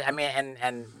understand it. I mean,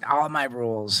 and all my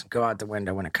rules go out the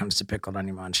window when it comes to pickled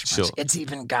onion monster munch. Sure. It's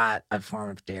even got a form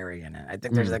of dairy in it. I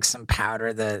think there's like some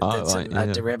powder that's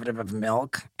a derivative of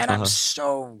milk, and I'm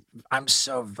so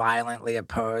violently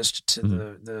opposed to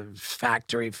the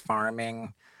factory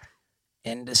farming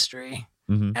industry,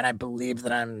 and I believe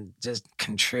that I'm just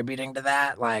contributing to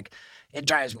that. Like, it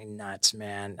drives me nuts,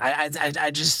 man.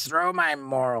 I just throw my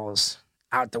morals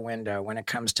out the window when it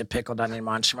comes to pickled onion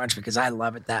monster munch because I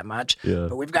love it that much. Yeah.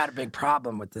 But we've got a big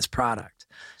problem with this product.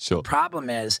 Sure. The problem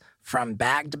is, from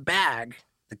bag to bag,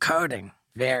 the coating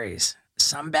varies.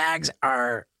 Some bags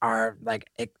are like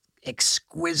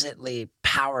exquisitely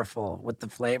powerful with the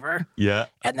flavor. Yeah.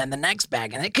 And then the next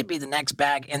bag, and it could be the next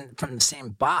bag from the same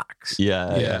box.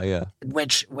 Yeah.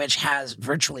 Which has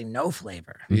virtually no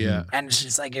flavor. Yeah. And it's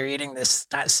just like you're eating this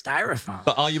styrofoam.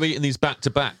 But are you eating these back to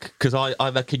back? Because I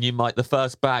reckon you might. The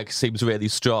first bag seems really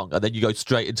strong, and then you go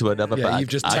straight into another bag. You've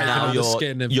just and taken now on the you're,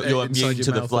 skin of- you're inside immune your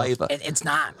to the mouth. flavor. It's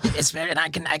not. It's very, and I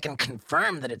can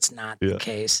confirm that it's not the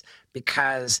case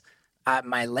because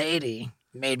my lady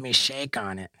made me shake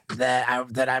on it that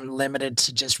I'm limited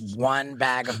to just one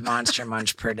bag of Monster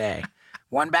Munch per day.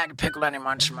 One bag of pickled onion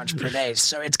Monster Munch per day.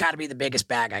 So it's got to be the biggest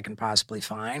bag I can possibly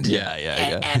find.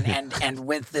 Yeah. And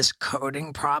with this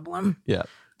coating problem, Yeah.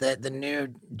 the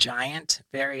new giant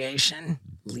variation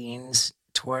leans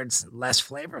towards less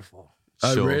flavorful.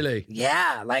 Oh, Sure. really?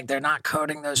 Yeah, like they're not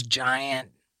coating those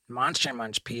giant Monster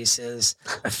Munch pieces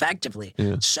effectively.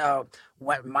 So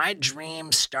what my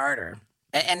dream starter,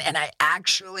 and I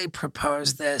actually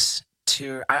proposed this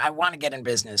to, I want to get in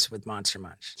business with Monster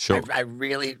Munch. Sure. I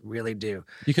really, really do.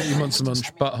 You can do Monster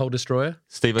Munch Butthole Destroyer?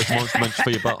 Steve-O's Monster Munch for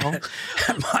your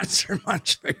butthole? Monster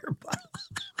Munch for your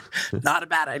butt. Not a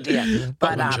bad idea.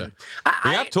 But Muncher.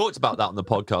 We have talked about that on the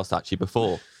podcast actually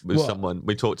before with What? someone.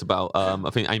 We talked about, I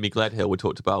think Amy Gledhill, we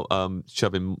talked about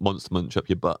shoving Monster Munch up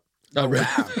your butt. Oh, really?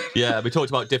 wow. Yeah, we talked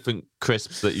about different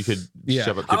crisps that you could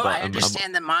shove up your Oh, butt. I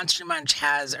understand that Monster Munch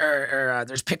has, or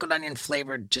there's pickled onion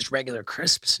flavored, just regular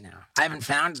crisps now. I haven't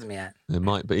found them yet. It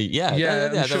might be, yeah. Yeah,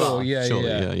 I'm there sure, are. yeah.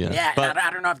 Yeah, But,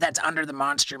 I don't know if that's under the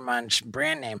Monster Munch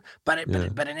brand name, but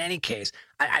in any case,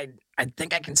 I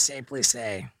think I can safely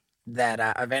say that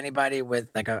of anybody with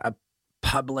like a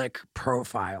public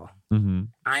profile,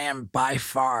 I am by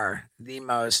far the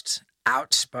most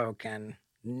outspoken,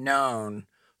 known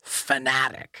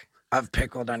fanatic of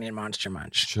pickled onion Monster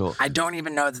Munch. Sure. I don't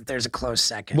even know that there's a close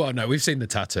second. Well, no, we've seen the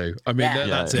tattoo. I mean, Yeah.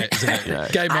 that's it, isn't it? Yeah.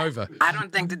 Game over. I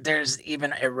don't think that there's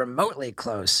even a remotely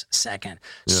close second.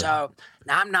 So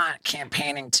now I'm not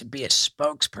campaigning to be a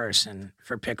spokesperson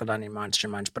for pickled onion Monster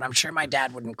Munch, but I'm sure my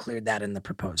dad would include that in the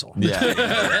proposal.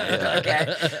 yeah.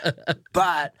 Okay.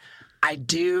 But I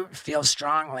do feel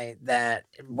strongly that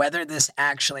whether this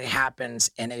actually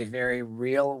happens in a very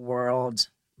real world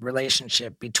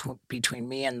relationship between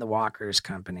me and the Walker's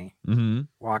company,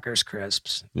 Walker's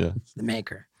Crisps, Yeah. the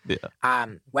maker. Yeah.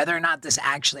 Whether or not this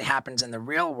actually happens in the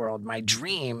real world, my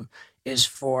dream is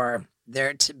for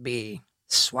there to be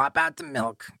swap out the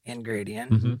milk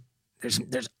ingredient.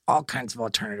 There's all kinds of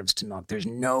alternatives to milk. There's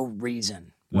no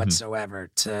reason whatsoever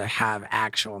to have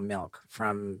actual milk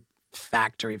from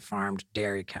factory farmed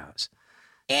dairy cows,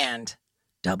 and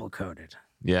double coated.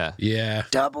 Yeah. Yeah.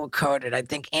 Double coated. I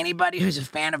think anybody who's a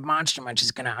fan of Monster Munch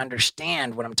is going to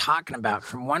understand what I'm talking about.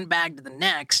 From one bag to the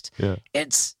next,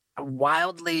 it's a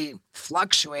wildly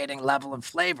fluctuating level of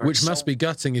flavor. Which must be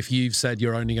gutting if you've said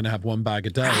you're only going to have one bag a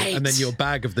day, and then your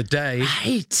bag of the day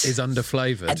is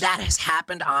under-flavored. And that has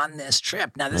happened on this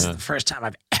trip. Now, this is the first time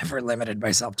I've ever limited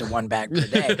myself to one bag per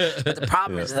day. But the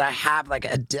problem is that I have like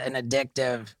an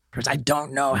addictive person. I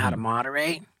don't know how to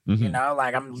moderate. You know,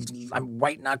 like I'm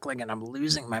white knuckling and I'm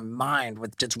losing my mind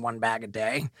with just one bag a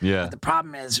day. Yeah. But the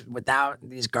problem is without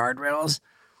these guardrails,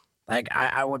 like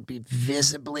I would be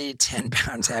visibly 10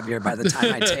 pounds heavier by the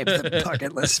time I tape the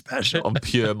bucket list special. On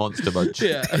pure Monster Munch.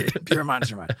 Pure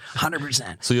Monster Munch,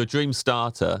 100%. So your dream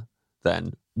starter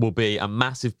then will be a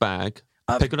massive bag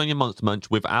of pickled onion Monster Munch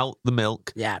without the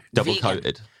milk. Yeah. Double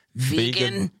coated.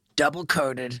 Vegan double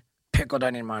coated Pickled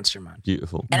Onion Monster Munch.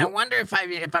 Beautiful. And I wonder if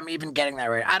I'm even getting that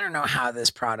right. I don't know how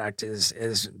this product is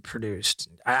produced.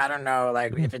 I don't know,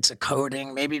 like, if it's a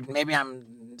coating. Maybe I'm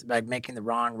like making the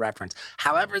wrong reference.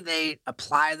 However, they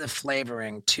apply the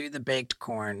flavoring to the baked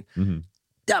corn.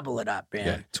 Double it up, man.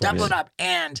 Yeah, Double it up,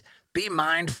 and be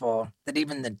mindful that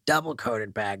even the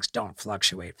double-coated bags don't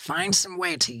fluctuate. Find some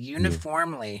way to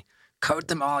uniformly coat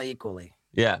them all equally.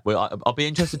 Yeah, well, I'll be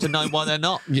interested to know why they're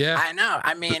not. Yeah. I know.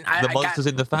 I mean, the monsters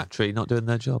in the factory not doing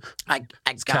their job. I got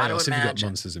to Chaos if you've got imagine.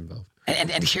 monsters involved.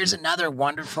 And here's another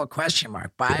wonderful question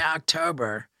mark. By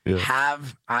October,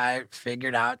 have I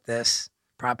figured out this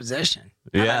proposition?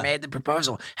 Have I made the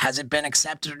proposal? Has it been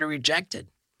accepted or rejected?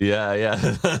 Yeah.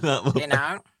 You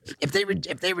know, if they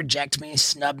reject me,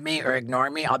 snub me, or ignore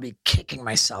me, I'll be kicking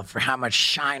myself for how much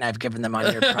shine I've given them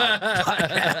on your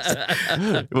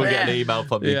podcast. We'll get an email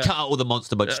from you. Cut out all the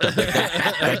Monster Munch stuff.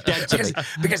 They're dead to me.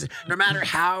 Because no matter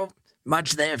how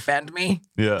much they offend me,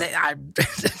 I'm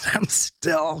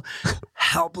still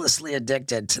helplessly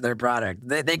addicted to their product.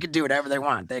 They could do whatever they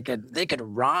want. They could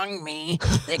wrong me.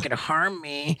 They could harm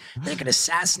me. They could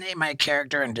assassinate my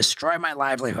character and destroy my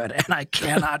livelihood. And I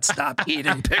cannot stop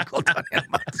eating pickled onion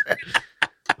monster.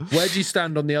 Where do you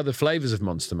stand on the other flavors of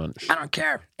Monster Munch? I don't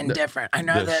care. Indifferent. I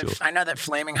know that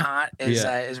Flaming Hot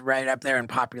is right up there in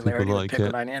popularity with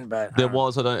pickled onion, but there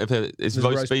was. I don't know if it's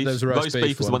roast beef. Roast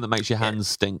beef is the one that makes your hands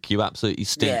stink. You absolutely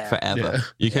stink forever. Yeah.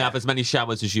 You can have as many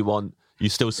showers as you want. You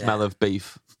still smell of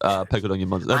beef. Pickled onion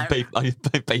monster. Beef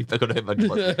pickled onion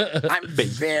monster. I'm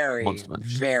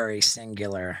very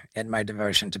singular in my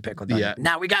devotion to pickled onion.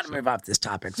 Now we got to move off this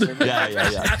topic.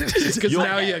 Yeah. Because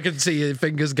now you can see your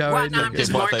fingers going. Well, no, I'm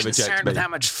just more concerned with how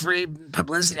much free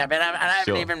publicity I've been. I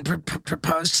haven't even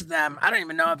proposed to them. I don't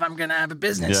even know if I'm going to have a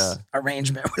business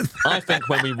arrangement with them. I think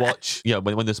when we watch,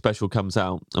 when the special comes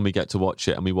out and we get to watch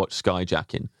it and we watch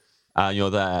Skyjacking, and you're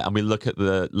there, and we look at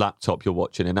the laptop you're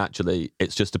watching, and actually,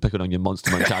 it's just a Pickled Onion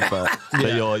Monster Munch advert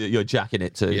that you're jacking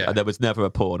it to, and there was never a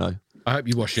porno. I hope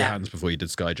you washed your hands before you did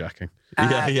Skyjacking.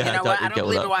 You know what? I don't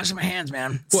believe in washing my hands,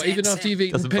 man. What, even after you've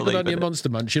eaten Pickled Onion Monster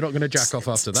Munch, you're not going to jack off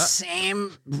after that?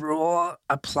 Same rule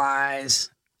applies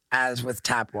as with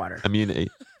tap water. Immunity.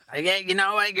 You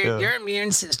know what? Your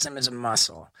immune system is a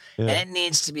muscle, and it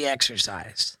needs to be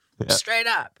exercised. Straight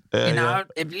up.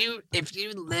 If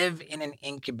you live in an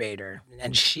incubator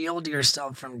and shield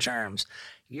yourself from germs,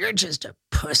 you're just a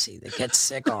pussy that gets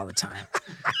sick all the time.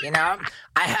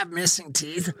 I have missing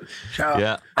teeth.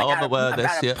 So I'm aware of this.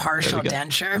 I've got a partial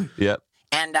denture. Yep.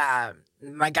 And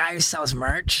my guy who sells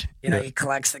merch, he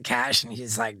collects the cash, and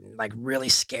he's like really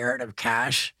scared of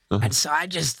cash. And so I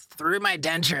just threw my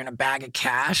denture in a bag of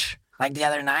cash like the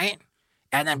other night.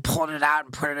 And then pulled it out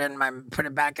and put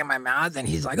it back in my mouth, and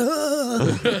he's like,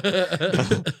 "Oh."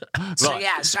 So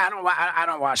I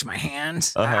don't wash my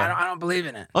hands. I don't believe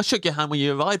in it. I shook your hand when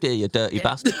you arrived here, you dirty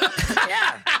bastard.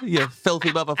 You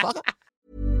filthy motherfucker.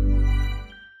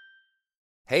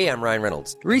 Hey, I'm Ryan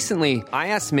Reynolds. Recently, I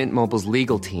asked Mint Mobile's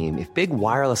legal team if big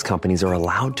wireless companies are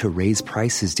allowed to raise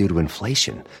prices due to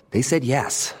inflation. They said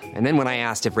yes. And then when I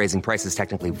asked if raising prices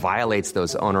technically violates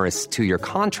those onerous 2-year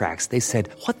contracts, they said,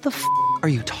 "What the f*** are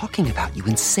you talking about, you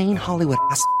insane Hollywood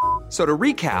ass?" So to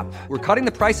recap, we're cutting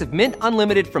the price of Mint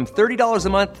Unlimited from $30 a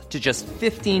month to just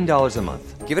 $15 a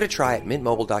month. Give it a try at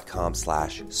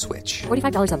mintmobile.com/switch.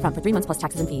 $45 up front for 3 months plus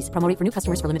taxes and fees. Promo rate for new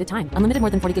customers for limited time. Unlimited more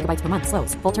than 40 gigabytes per month.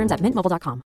 Slows full terms at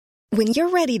mintmobile.com. When you're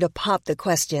ready to pop the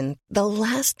question, the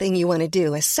last thing you want to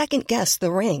do is second-guess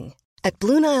the ring. At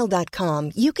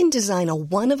BlueNile.com, you can design a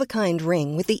one-of-a-kind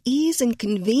ring with the ease and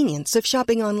convenience of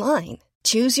shopping online.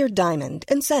 Choose your diamond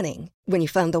and setting. When you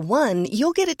find the one,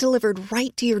 you'll get it delivered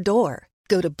right to your door.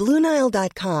 Go to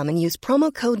BlueNile.com and use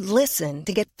promo code LISTEN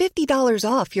to get $50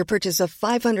 off your purchase of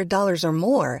 $500 or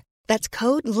more. That's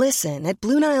code LISTEN at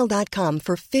BlueNile.com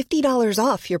for $50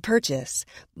 off your purchase.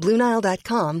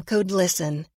 BlueNile.com, code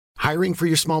LISTEN. Hiring for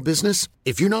your small business?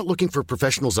 If you're not looking for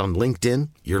professionals on LinkedIn,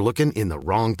 you're looking in the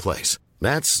wrong place.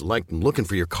 That's like looking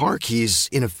for your car keys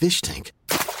in a fish tank.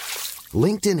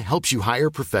 LinkedIn helps you hire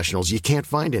professionals you can't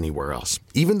find anywhere else,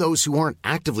 even those who aren't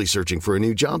actively searching for a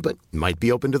new job but might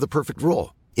be open to the perfect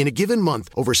role. In a given month,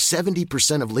 over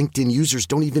 70% of LinkedIn users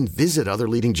don't even visit other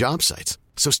leading job sites.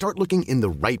 So start looking in the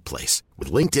right place.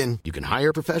 With LinkedIn, you can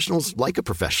hire professionals like a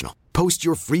professional. Post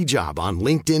your free job on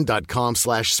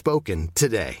linkedin.com/spoken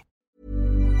today.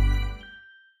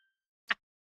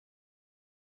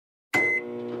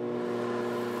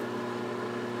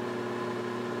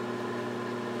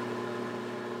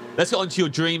 Let's get on to your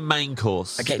dream main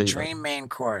course. Okay, Steve. dream main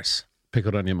course.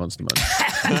 Pickled Onion Monster Munch.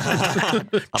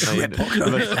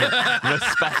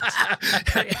 Respect.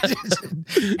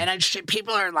 And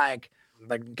people are like,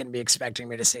 like going to be expecting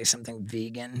me to say something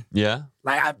vegan. Yeah.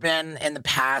 Like I've been in the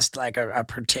past like a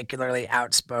particularly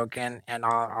outspoken, and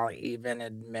I'll even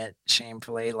admit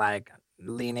shamefully like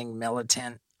leaning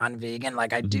militant on vegan.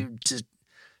 Like I do just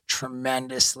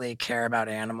tremendously care about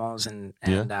animals, and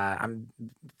I'm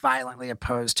violently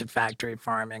opposed to factory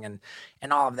farming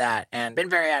and all of that, and been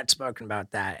very outspoken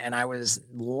about that. And I was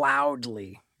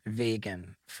loudly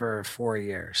vegan for 4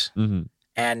 years,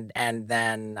 and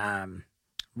then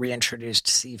reintroduced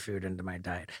seafood into my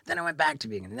diet. Then I went back to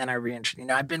vegan, and then I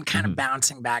reintroduced. I've been kind of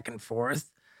bouncing back and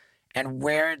forth, and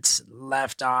where it's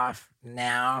left off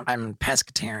now, I'm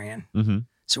pescatarian.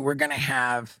 So we're gonna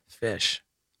have fish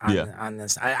on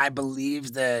this. I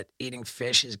believe that eating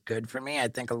fish is good for me. I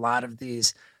think a lot of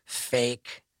these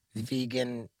fake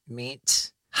vegan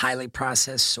meats, highly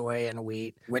processed soy and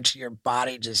wheat, which your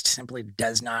body just simply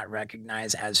does not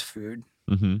recognize as food.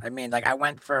 I mean, like I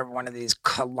went for one of these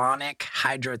colonic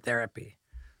hydrotherapy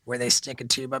where they stick a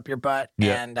tube up your butt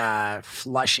and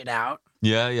flush it out.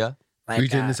 Yeah. Like, were you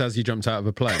doing this as you jumped out of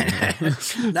a plane? No,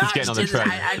 just getting on the train.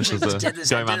 I actually just did this.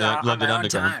 Going I did around it on London my own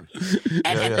Underground. time.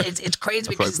 And it's crazy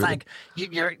because like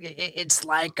it's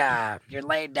like you're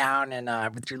laid down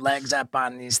and with your legs up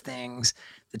on these things.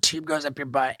 The tube goes up your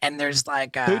butt, and there's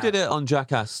like who did it on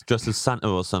Jackass dressed as Santa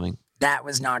or something? That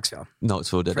was Knoxville.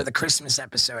 Knoxville did for it. the Christmas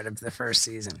episode of the first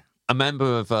season. A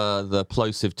member of the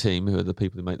Plosive team, who are the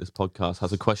people who make this podcast,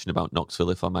 has a question about Knoxville,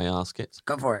 if I may ask it.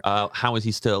 Go for it. How is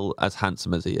he still as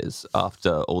handsome as he is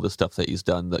after all the stuff that he's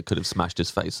done that could have smashed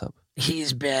his face up?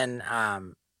 He's been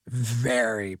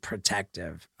very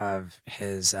protective of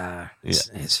his face. Yeah.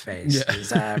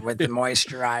 He's, with the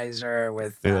moisturizer,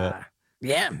 with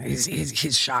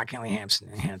he's shockingly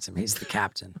handsome. He's the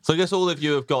captain. So I guess all of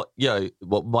you have got,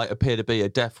 what might appear to be a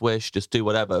death wish, just do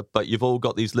whatever, but you've all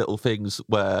got these little things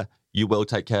where you will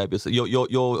take care of yourself.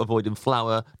 You're avoiding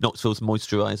flour, Knoxville's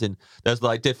moisturising. There's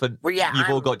like different,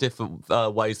 all got different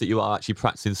ways that you are actually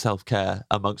practicing self-care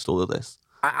amongst all of this.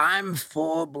 I'm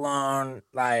full-blown,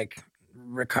 like,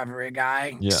 recovery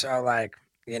guy. Yeah. So, like,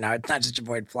 it's not just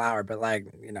avoid flour, but, like,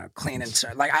 clean and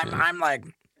like, I'm like,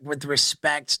 with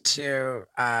respect to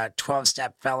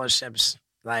 12-step fellowships,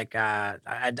 like I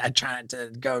try not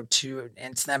to go too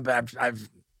into them, but I'm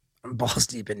balls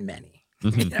deep in many.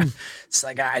 It's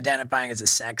like identifying as a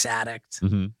sex addict,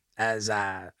 as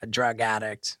a drug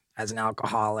addict, as an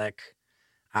alcoholic,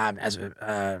 as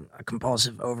a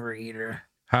compulsive overeater.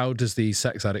 How does the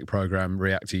sex addict program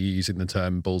react to you using the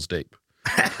term balls deep?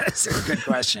 That's a good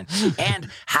question. And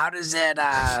how does it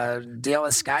deal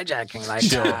with skyjacking? Like,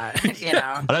 I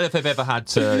don't know if they've ever had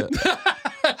to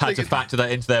factor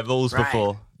that into their rules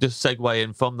before. Just segue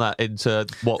in from that into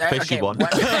what fish you want.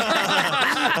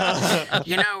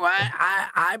 You know what?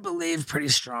 I believe pretty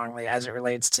strongly as it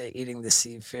relates to eating the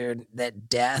seafood that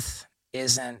death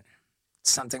isn't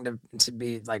something to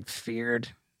be like feared.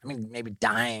 I mean, maybe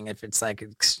dying if it's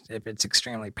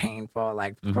extremely painful.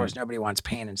 Like, of course, nobody wants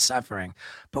pain and suffering.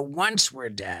 But once we're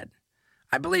dead,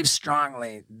 I believe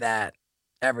strongly that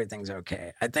everything's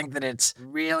okay. I think that it's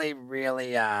really,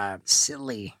 really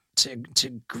silly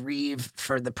to grieve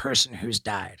for the person who's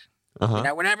died.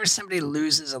 Whenever somebody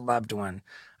loses a loved one,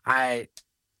 I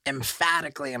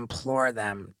emphatically implore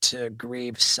them to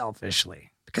grieve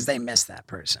selfishly because they miss that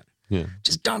person. Yeah.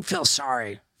 Just don't feel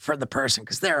sorry for the person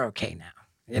because they're okay now.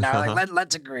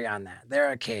 Let's agree on that.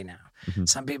 They're okay now.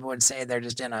 Some people would say they're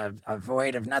just in a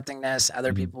void of nothingness.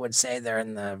 Other people would say they're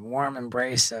in the warm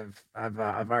embrace of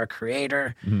our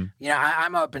Creator.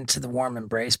 I'm open to the warm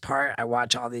embrace part. I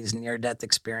watch all these near-death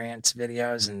experience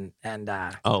videos and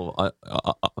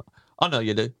I know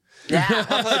you do. Yeah.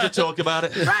 I've heard you talk about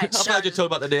it. Right. I've heard you talk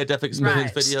about the near-death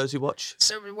experience videos you watch.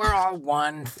 So we're all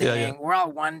one thing. We're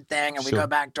all one thing, and we go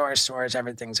back to our source.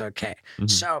 Everything's okay.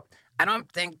 So I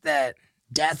don't think that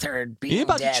death or being dead. You're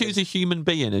about to choose a human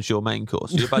being as your main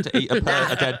course. You're about to eat a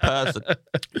dead person.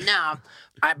 No,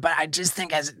 but I just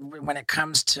think when it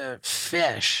comes to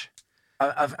fish,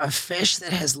 a fish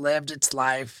that has lived its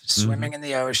life swimming in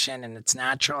the ocean in its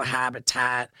natural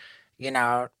habitat,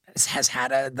 has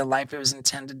had the life it was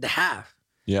intended to have.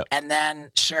 Yeah. And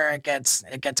then sure it gets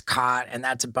caught, and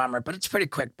that's a bummer, but it's a pretty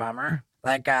quick bummer.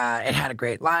 Like it had a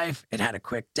great life, it had a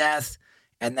quick death,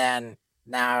 and then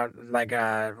now, like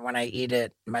when I eat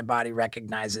it, my body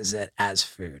recognizes it as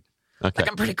food. Okay. Like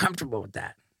I'm pretty comfortable with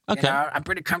that. Okay. I'm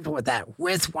pretty comfortable with that,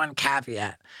 with one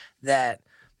caveat that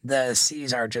the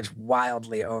seas are just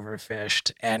wildly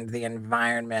overfished and the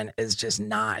environment is just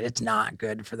it's not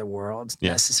good for the world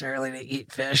necessarily to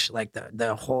eat fish. Like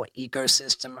the whole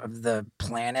ecosystem of the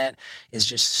planet is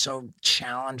just so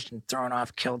challenged and thrown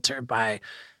off kilter by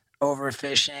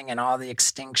overfishing and all the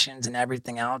extinctions and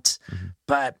everything else.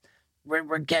 But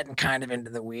we're getting kind of into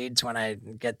the weeds when I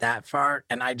get that far,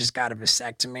 and I just got a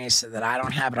vasectomy so that I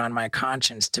don't have it on my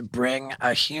conscience to bring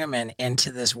a human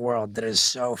into this world that is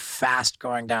so fast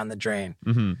going down the drain.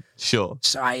 Sure.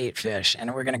 So I eat fish,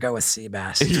 and we're gonna go with sea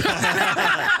bass.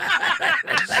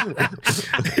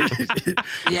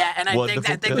 Yeah, and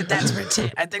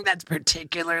I think that's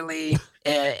particularly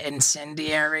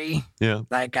incendiary,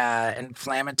 like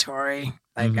inflammatory,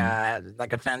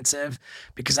 like offensive,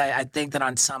 because I think that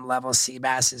on some level sea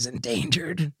bass is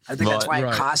endangered. I think that's why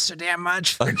it costs so damn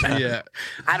much. I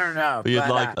don't know. But you'd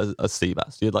like a sea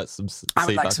bass. You'd like some sea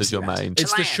bass as your main.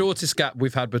 It's the shortest gap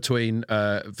we've had between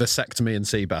vasectomy and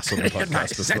sea bass on the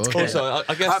podcast before. Also,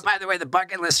 I guess. Oh, by the way, the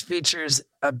bucket list features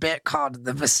a bit called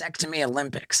the Vasectomy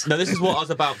Olympics. No, this is what I was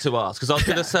about to ask, because I was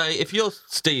going to say, if you're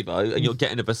Steve-O and you're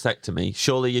getting a vasectomy,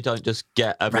 surely you don't just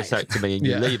get a vasectomy and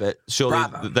you leave it. Surely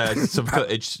there's some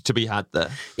footage to be had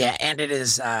there. Yeah, and it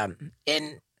is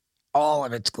in all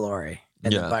of its glory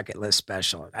in the bucket list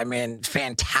special. I mean,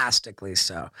 fantastically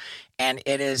so. And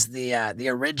it is the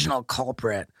original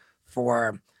culprit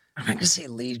for, I'm not going to say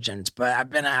legions, but I've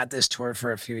been at this tour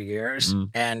for a few years,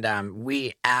 and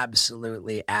we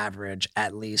absolutely average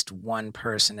at least one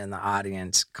person in the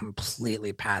audience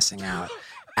completely passing out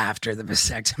after the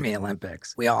vasectomy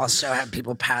Olympics. We also have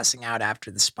people passing out after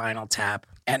the spinal tap,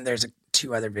 and there's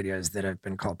two other videos that have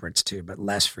been culprits too, but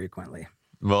less frequently.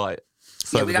 Right.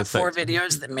 So we got 4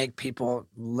 videos that make people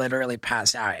literally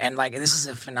pass out. And like, this is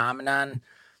a phenomenon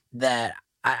that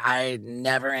I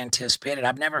never anticipated.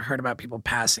 I've never heard about people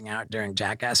passing out during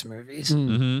Jackass movies.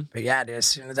 But yeah, dude, as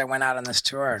soon as I went out on this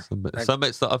tour. Some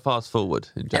bits that I fast forward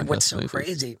in Jackass and what's so movies.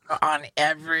 crazy, on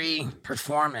every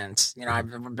performance,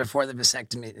 before the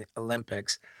vasectomy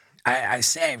Olympics, I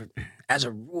say, as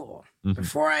a rule,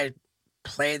 before I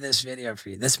play this video for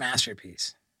you, this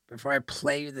masterpiece, before I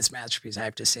play you this masterpiece, I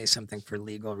have to say something for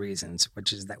legal reasons,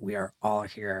 which is that we are all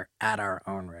here at our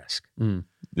own risk.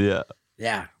 Yeah.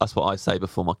 Yeah. That's what I say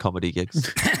before my comedy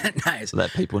gigs. Nice.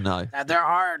 Let people know. Now, there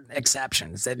are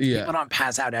exceptions. That people don't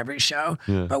pass out every show,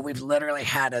 but we've literally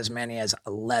had as many as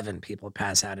 11 people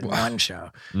pass out in one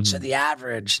show. So the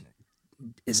average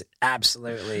is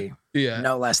absolutely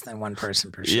no less than one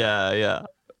person per show. Yeah.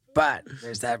 But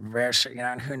there's that rare shit,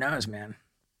 and who knows, man?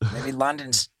 Maybe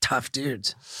London's tough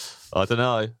dudes. I don't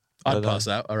know. I'd pass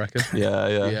out, I reckon.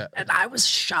 Yeah. And I was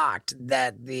shocked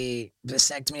that the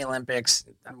vasectomy Olympics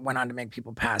went on to make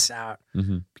people pass out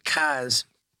because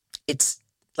it's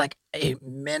like a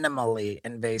minimally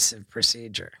invasive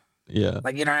procedure. Yeah.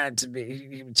 Like, you don't have to be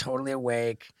you're totally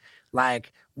awake.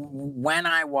 Like, when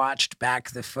I watched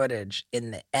back the footage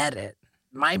in the edit,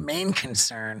 my main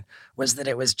concern was that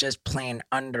it was just plain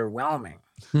underwhelming.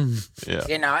 Yeah.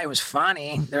 It was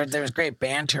funny. There was great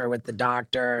banter with the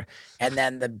doctor, and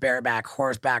then the bareback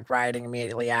horseback riding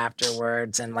immediately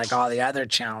afterwards, and like all the other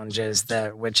challenges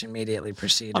which immediately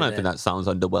preceded. I don't think that sounds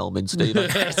underwhelming, Stephen.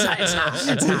 It's not.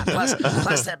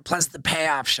 Plus the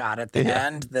payoff shot at the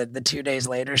end, the 2 days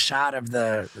later shot of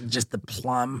the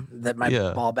plum that my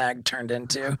ball bag turned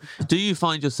into. Do you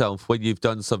find yourself, when you've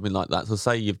done something like that, so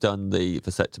say you've done the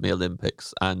vasectomy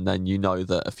Olympics, and then you know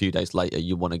that a few days later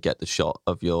you want to get the shot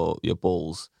of your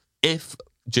balls, if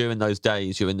during those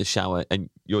days you're in the shower and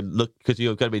because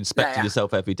you're going to be inspecting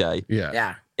yourself every day,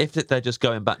 if they're just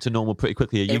going back to normal pretty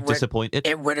quickly, are you disappointed?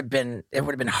 It would have been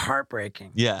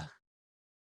heartbreaking. Yeah.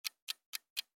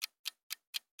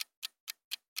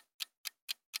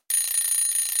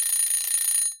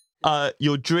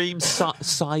 Your dream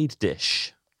side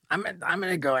dish. I'm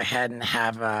gonna go ahead and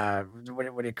have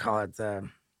what do you call it, the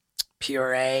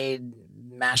pureed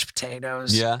mashed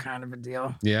potatoes, kind of a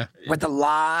deal. Yeah. With a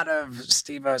lot of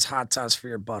Steve-O's hot sauce for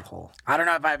your butthole. I don't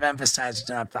know if I've emphasized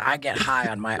enough, but I get high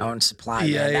on my own supply.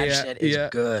 That shit is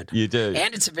good. You do.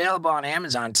 And it's available on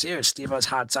Amazon too. Steve-O's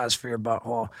hot sauce for your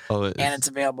butthole. Oh, and it's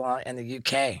available in the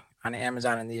UK, on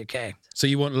Amazon in the UK. So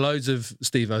you want loads of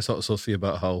Steve-O's hot sauce for your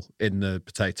butthole in the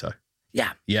potato?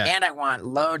 Yeah. Yeah. And I want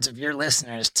loads of your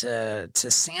listeners to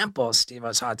sample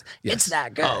Steve-O's hot sauce. Yes. It's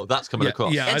that good. Oh, that's coming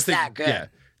across. Yeah, it's that good. Yeah.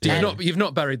 You've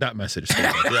not buried that message, Steve.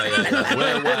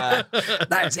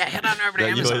 Nice. Yeah, head on over to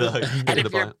Amazon.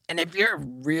 And if you're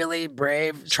really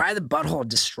brave, try the Butthole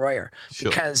Destroyer. Sure.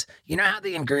 Because you know how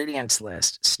the ingredients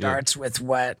list starts with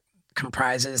what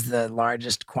comprises the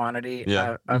largest quantity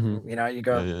of, you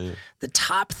go, the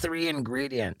top 3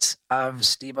 ingredients of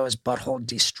Steve-O's Butthole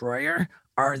Destroyer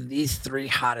are the 3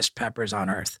 hottest peppers on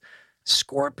earth: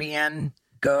 scorpion,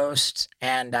 Ghost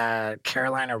and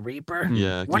Carolina Reaper.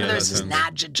 Yeah, one of yeah, those that is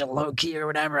sounds- Nadja or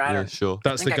whatever. I don't. sure.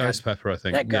 That's the ghost pepper, I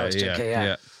think. That Ghost, okay,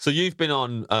 yeah. So you've been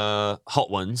on Hot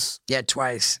Ones. Yeah,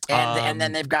 twice, and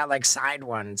then they've got like side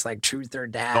ones like Truth or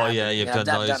Dab. Oh yeah, you've done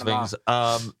those them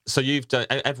all. things. So you've done.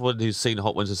 Everyone who's seen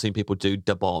Hot Ones has seen people do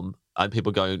Da Bomb, and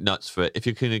people go nuts for it. If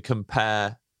you can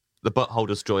compare the Butthole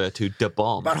Destroyer to Da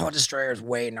Bomb, Butthole Destroyer is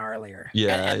way gnarlier.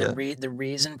 Yeah, and the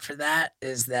reason for that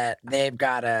is that they've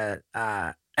got a.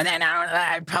 And then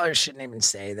I probably shouldn't even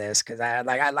say this because I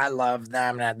love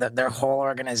them. And their whole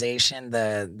organization,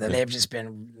 they've just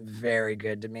been very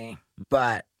good to me.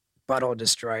 But Butthole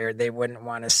Destroyer, they wouldn't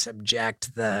want to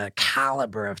subject the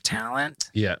caliber of talent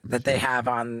that they have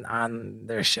on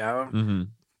their show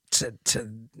to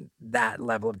that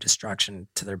level of destruction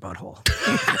to their butthole.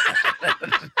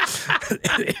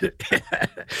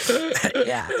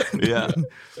 yeah.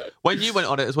 When you went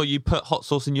on it as well, you put hot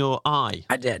sauce in your eye.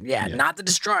 I did, yeah. Not the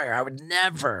Destroyer. I would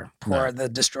never pour the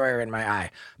Destroyer in my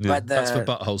eye. But that's for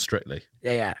butthole strictly.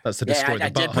 Yeah. That's the Destroyer. I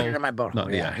did put it in my butthole. Not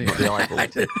the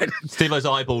eyeball. Steve-O's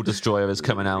eyeball destroyer is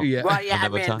coming out. Yeah. Well, yeah,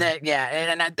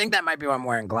 and I think that might be why I'm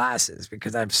wearing glasses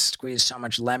because I've squeezed so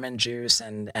much lemon juice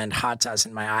and hot sauce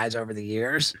in my eyes over the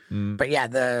years. But yeah,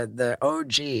 the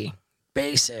OG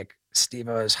basic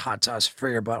Steve-O's hot sauce for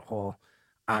your butthole.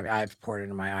 I've poured it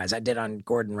in my eyes. I did on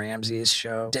Gordon Ramsay's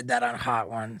show. Did that on Hot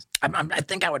Ones. I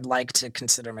think I would like to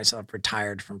consider myself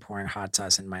retired from pouring hot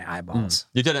sauce in my eyeballs.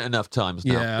 You've done it enough times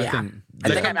now. Yeah, I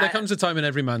think there comes a time in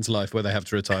every man's life where they have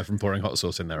to retire from pouring hot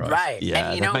sauce in their eyes. Right. Yeah,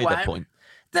 and you know made what? that point.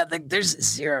 There's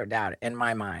zero doubt in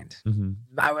my mind.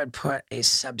 I would put a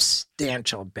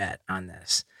substantial bet on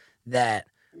this that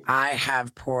I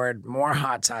have poured more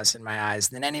hot sauce in my eyes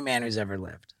than any man who's ever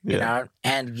lived. You know?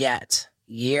 And yet,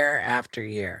 year after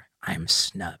year, I am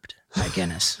snubbed by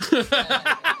Guinness.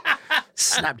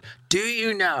 Snubbed. Do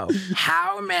you know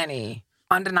how many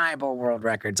undeniable world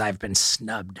records I've been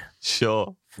snubbed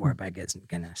for by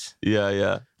Guinness?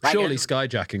 Yeah. Like Surely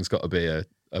skyjacking's got to be a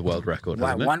world record,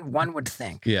 hasn't it? One would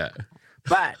think. Yeah.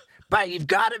 But you've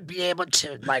got to be able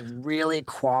to like really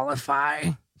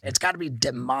qualify. It's got to be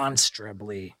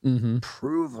demonstrably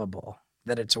provable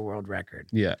that it's a world record.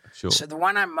 Yeah, sure. So the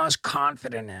one I'm most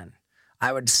confident in,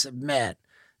 I would submit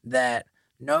that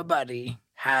nobody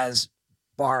has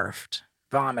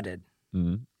vomited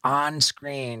on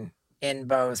screen in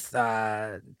both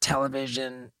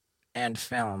television and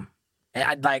film.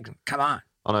 I'd like, come on.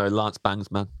 I know, Lance Bangs,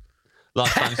 man.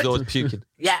 Lance Bangs is always puking.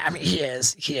 Yeah, I mean, he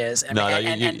is. I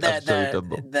mean,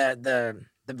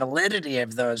 the validity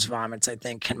of those vomits, I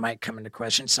think, might come into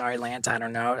question. Sorry, Lance, I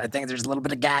don't know. I think there's a little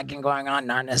bit of gagging going on,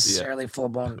 not necessarily full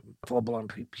blown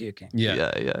puking.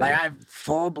 Yeah. Like I have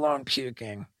full blown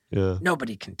puking. Yeah.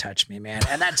 Nobody can touch me, man,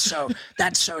 and that's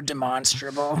so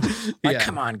demonstrable. Like,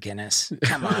 come on, Guinness,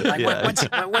 come on. Like,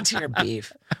 what's your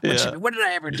beef? What did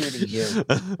I ever do to you?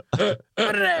 What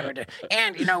did I ever do?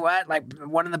 And you know what? Like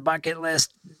one of the bucket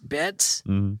list bits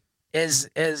is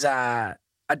a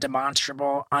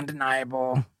demonstrable,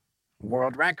 undeniable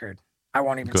world record. I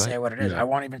won't even say what it is. Yeah. I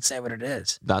won't even say what it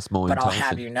is. That's more But enticing. I'll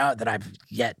have you know that I've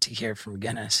yet to hear from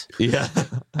Guinness. Yeah.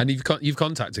 And you've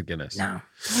contacted Guinness? No.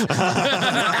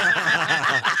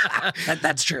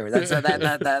 That's true.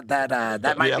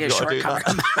 That might be a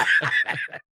shortcoming.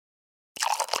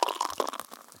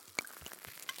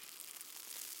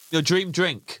 Your dream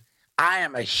drink? I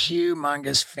am a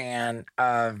humongous fan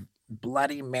of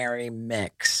Bloody Mary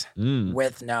mix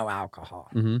with no alcohol.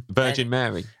 Virgin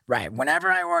Mary. Right. Whenever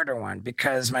I order one,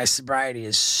 because my sobriety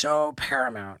is so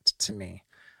paramount to me,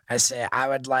 I say I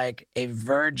would like a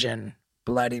virgin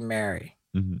Bloody Mary.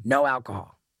 No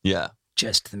alcohol. Yeah.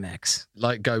 Just the mix.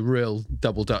 Like go real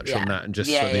double Dutch on that and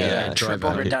just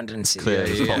triple redundancy. Clear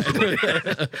as possible.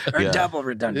 Or double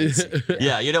redundancy.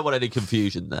 Yeah, you don't want any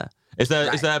confusion there. Is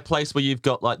there a place where you've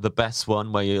got like the best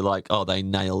one where you're like, oh, they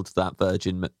nailed that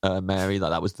Virgin Mary,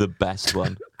 like that was the best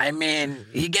one? I mean,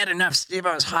 you get enough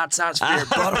Steve-O's hot sauce for your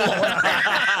butthole.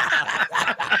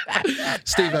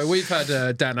 Steve-O, we've had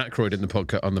Dan Aykroyd on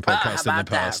the podcast in the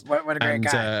past. What a great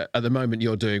guy. At the moment,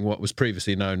 you're doing what was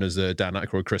previously known as Dan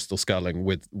Aykroyd Crystal Sculling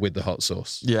with the hot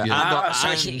sauce. Yeah. So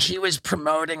he was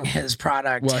promoting his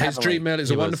product. Well, his heavily. dream meal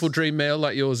is a wonderful dream meal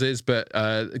like yours is, but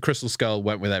Crystal Skull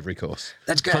went with every course.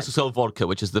 That's good. Crystal Skull vodka,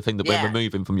 which is the thing that we're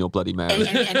removing from your Bloody Mary.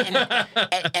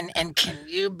 And can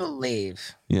you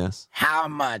believe Yes. how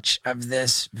much of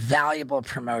this valuable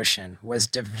promotion was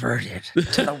diverted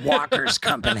to the Walker's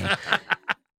Company?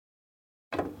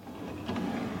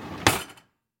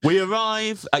 We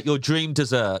arrive at your dream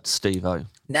dessert, Steve-O.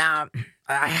 Now,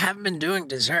 I haven't been doing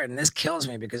dessert, and this kills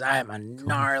me because I am a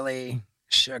gnarly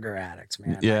sugar addict,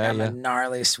 man. Yeah, I'm a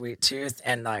gnarly sweet tooth.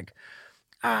 And like,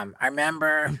 I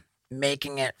remember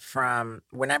making it from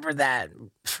whenever that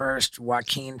first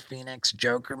Joaquin Phoenix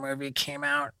Joker movie came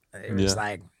out. It was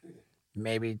like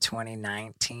maybe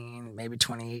 2019, maybe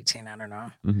 2018. I don't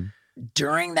know. Mm-hmm.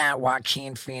 During that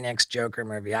Joaquin Phoenix Joker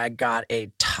movie, I got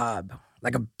a tub,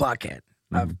 like a bucket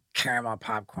of caramel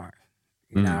popcorn.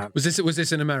 You know? Was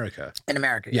this in America? In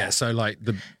America, yeah. So like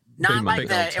the not like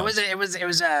the it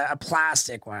was a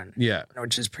plastic one. Yeah,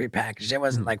 which is prepackaged. It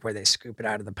wasn't like where they scoop it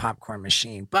out of the popcorn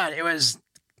machine, but it was,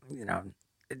 you know,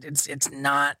 it's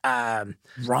not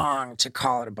wrong to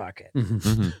call it a bucket.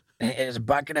 It is a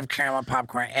bucket of caramel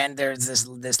popcorn, and there's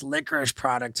this licorice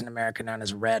product in America known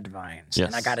as Red Vines,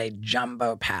 and I got a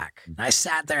jumbo pack. And I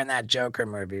sat there in that Joker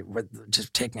movie with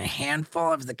just taking a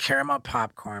handful of the caramel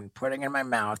popcorn, putting it in my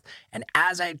mouth, and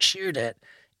as I chewed it,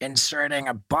 inserting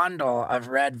a bundle of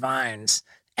Red Vines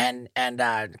and kind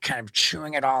of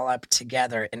chewing it all up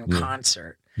together in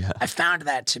concert. Yeah. I found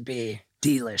that to be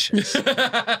delicious.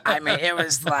 I mean, it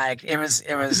was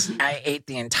I ate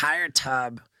the entire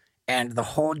tub and the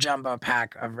whole jumbo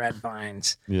pack of Red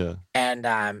Vines. Yeah. And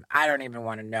I don't even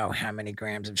want to know how many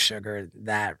grams of sugar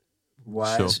that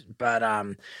was, but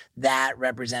that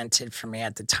represented for me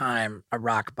at the time a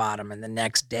rock bottom. And the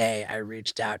next day I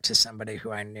reached out to somebody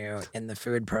who I knew in the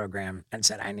food program and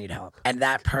said, I need help. And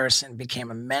that person became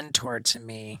a mentor to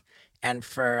me. And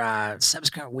for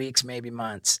subsequent weeks, maybe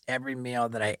months, every meal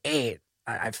that I ate,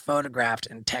 I photographed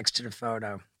and texted a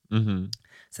photo. So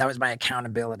that was my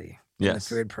accountability in the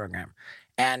food program.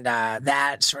 And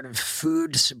that sort of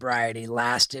food sobriety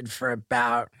lasted for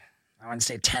about, I want to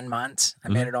say 10 months. I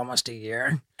made it almost a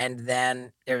year. And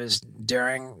then it was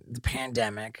during the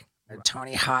pandemic.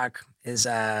 Tony Hawk is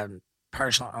a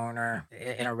partial owner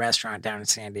in a restaurant down in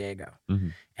San Diego.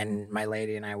 And my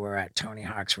lady and I were at Tony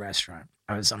Hawk's restaurant.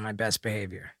 I was on my best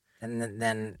behavior. And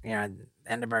then you know, at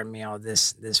the end of our meal,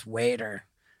 this waiter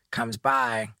comes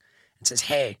by and says,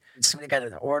 hey, somebody got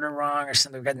the order wrong or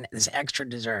something. We got this extra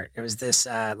dessert. It was this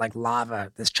like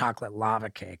lava, this chocolate lava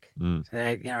cake. So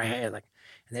they, you know, hey, like,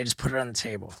 and they just put it on the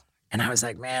table. And I was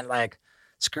like, man, like,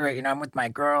 screw it. You know, I'm with my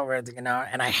girl, you know,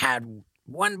 and I had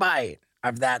one bite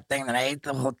of that thing. Then I ate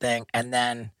the whole thing. And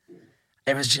then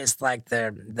it was just like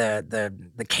the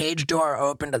cage door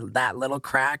opened to that little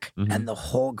crack and the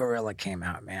whole gorilla came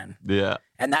out, man. Yeah.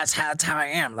 And that's how I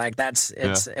am. Like it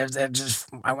just,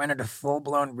 I went into full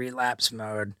blown relapse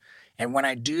mode. And when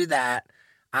I do that,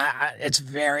 it's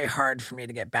very hard for me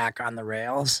to get back on the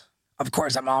rails. Of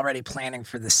course, I'm already planning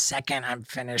for the second I'm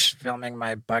finished filming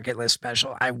my bucket list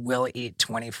special. I will eat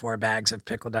 24 bags of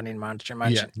pickled onion Monster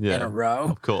Munch in a row.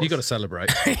 Of course. You got to celebrate.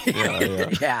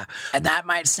 Yeah. And that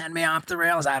might send me off the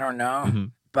rails. I don't know.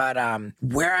 But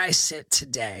where I sit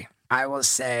today, I will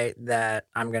say that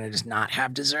I'm going to just not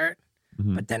have dessert.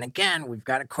 But then again, we've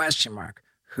got a question mark.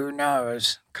 Who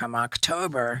knows, come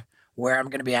October, where I'm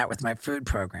going to be at with my food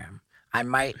program. I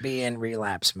might be in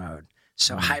relapse mode.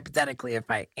 So hypothetically,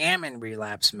 if I am in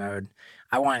relapse mode,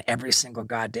 I want every single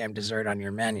goddamn dessert on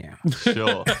your menu.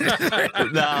 Sure.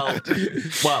 Now,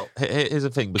 well, here's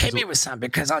the thing. Hit me with some,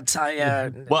 because I'll tell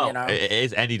you. Well, you know, it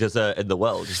is any dessert in the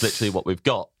world. It's literally what we've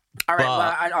got. All right.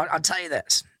 Well, I'll tell you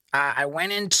this. I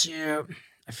went into,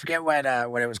 I forget what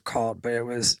it was called, but I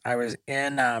was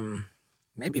in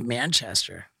maybe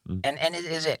Manchester, and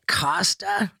is it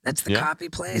Costa? That's the coffee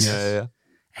place. Yeah.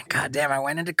 And goddamn, I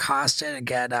went into Costa to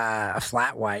get a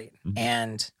flat white,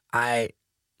 and I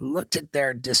looked at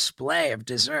their display of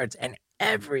desserts, and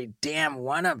every damn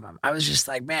one of them, I was just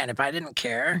like, man, if I didn't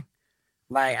care,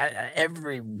 like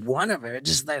every one of it,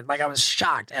 just like I was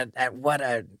shocked at what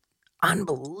a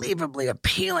unbelievably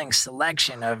appealing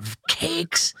selection of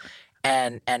cakes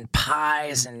and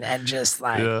pies and just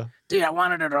like, dude, I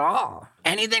wanted it all.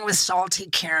 Anything with salty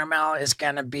caramel is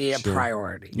gonna be a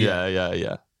priority.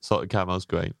 Yeah. Salted caramel's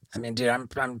great. I mean, dude, I'm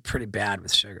pretty bad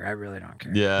with sugar. I really don't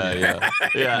care.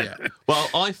 Yeah. Well,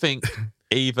 I think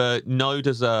either no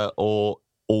dessert or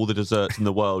all the desserts in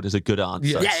the world is a good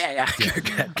answer. Yeah.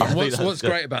 Good. What's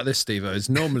great about this, Steve-O, is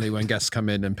normally when guests come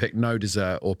in and pick no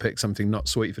dessert or pick something not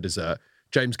sweet for dessert,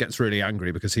 James gets really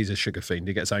angry because he's a sugar fiend.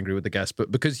 He gets angry with the guest.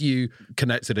 But because you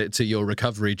connected it to your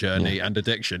recovery journey and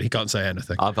addiction, he can't say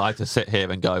anything. I have to sit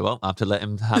here and go, well, I have to let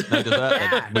him have no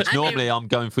dessert, which normally I'm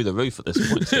going through the roof at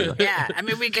this point. So. Yeah, I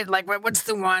mean, we could, like, what's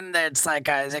the one that's like,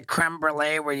 is it creme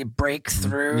brulee where you break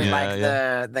through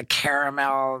the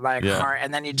caramel, heart,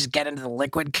 and then you just get into the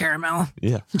liquid caramel?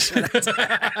 Yeah. So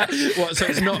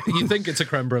it's not, you think it's a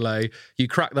creme brulee, you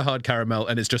crack the hard caramel,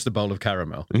 and it's just a bowl of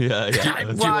caramel. Yeah.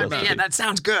 Well, that's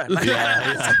sounds good.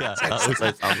 That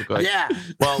also sounds great. Yeah.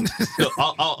 Well, look,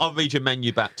 I'll read your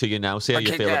menu back to you now. See how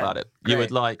you feel about it. Great. You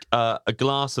would like a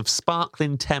glass of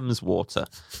sparkling Thames water.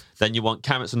 Then you want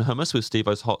carrots and hummus with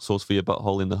Steve-O's hot sauce for your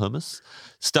butthole in the hummus.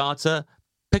 Starter,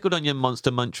 pickled onion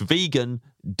Monster Munch vegan,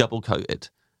 double coated.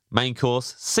 Main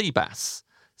course, sea bass.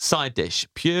 Side dish,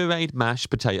 pureed mashed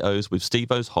potatoes with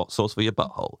Steve-O's hot sauce for your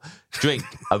butthole. Drink,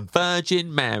 a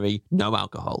Virgin Mary, no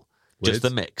alcohol. Just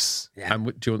the mix. Yeah. And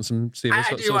do you want some Steve-O's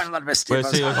hot sauce? I do want a little bit of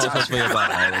Steve-O's hot sauce for your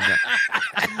butthole.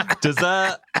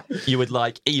 Dessert, you would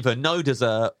like either no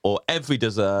dessert or every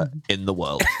dessert in the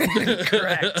world.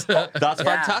 Correct. That's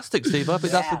fantastic, Steve. I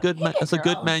think that's a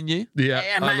good menu. Yeah,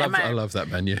 I love that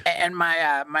menu. And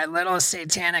my little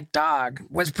satanic dog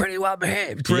was pretty well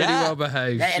behaved. Well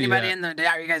behaved. Hey, anybody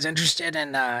are you guys interested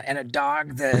in a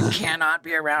dog that cannot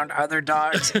be around other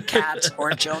dogs, cats,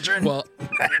 or children? Well,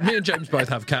 me and James both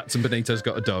have cats, and Benito's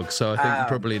got a dog, so I think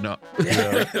probably not.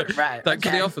 Right. Thanks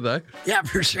for the offer, though. Yeah,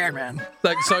 for sure, man.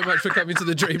 Thanks so much for coming to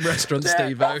the Dream Restaurant,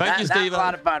 Steve-O. Thank you, Steve-O. That was a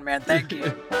lot of fun, man. Thank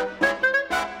you.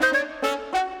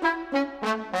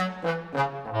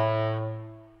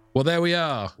 Well, there we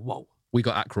are. Whoa. We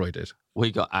got Aykroyded.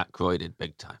 We got Aykroyded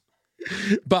big time.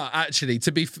 But actually,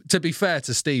 to be fair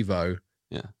to Steve-O,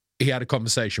 he had a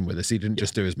conversation with us. He didn't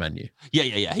just do his menu.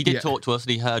 Yeah. He did talk to us,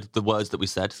 and he heard the words that we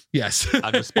said. Yes.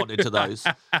 And responded to those.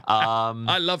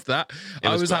 I love that.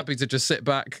 I was happy to just sit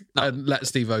back and let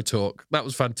Steve-O talk. That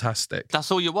was fantastic. That's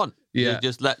all you want. Yeah. You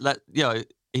just let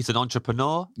he's an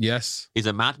entrepreneur. Yes. He's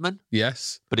a madman.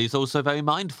 Yes. But he's also very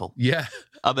mindful. Yeah.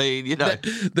 I mean,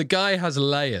 the guy has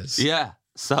layers. Yeah.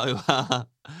 So,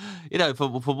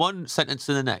 from one sentence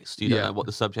to the next, you don't know what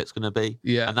the subject's going to be.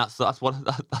 Yeah. And that's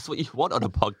what you want on a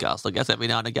podcast, I guess, every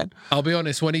now and again. I'll be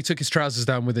honest, when he took his trousers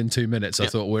down within 2 minutes, I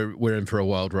thought we're in for a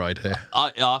wild ride here.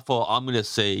 I thought I'm going to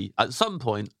see, at some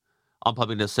point, I'm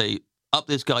probably going to see up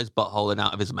this guy's butthole and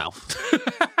out of his mouth.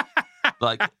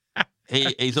 Like,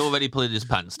 he's already pulling his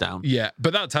pants down. Yeah,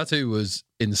 but that tattoo was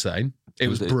insane. It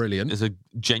was brilliant. It's a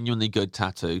genuinely good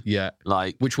tattoo. Yeah.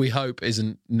 Which we hope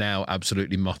isn't now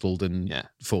absolutely mottled and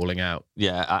falling out.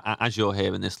 Yeah, as you're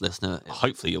hearing this, listener,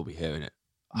 hopefully you'll be hearing it.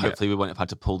 Hopefully we won't have had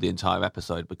to pull the entire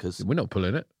episode because... We're not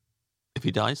pulling it. If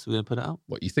he dies, we're going to put it out?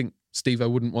 What, you think Steve-O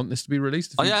wouldn't want this to be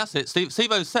released? Yeah, that's it.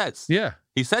 Steve-O says. Yeah.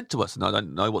 He said to us, and I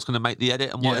don't know what's going to make the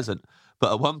edit and what isn't,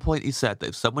 but at one point he said that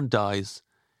if someone dies,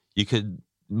 you can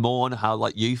mourn how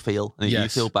you feel and you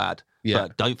feel bad. Yeah.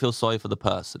 But don't feel sorry for the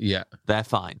person. Yeah. They're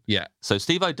fine. Yeah. So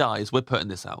Steve-O dies, we're putting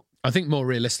this out. I think more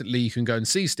realistically, you can go and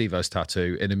see Steve-O's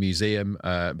tattoo in a museum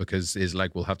because his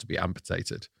leg will have to be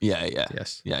amputated. Yeah.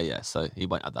 Yes. Yeah. So he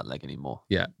won't have that leg anymore.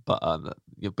 Yeah. But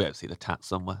you'll be able to see the tat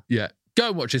somewhere. Yeah. Go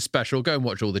and watch his special. Go and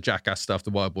watch all the Jackass stuff,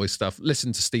 the Wild Boy stuff.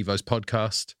 Listen to Steve-O's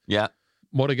podcast. Yeah.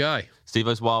 What a guy.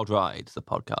 Steve-O's Wild Ride, the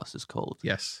podcast is called.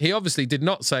 Yes. He obviously did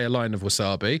not say a line of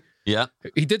wasabi. Yeah.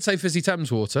 He did say fizzy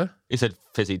Thames water. He said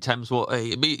fizzy Thames water.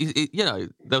 I mean,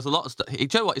 there was a lot of stuff. You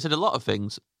know what? He said a lot of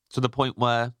things to the point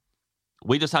where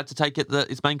we just had to take it that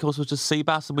his main course was just sea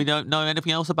bass and we don't know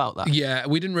anything else about that. Yeah,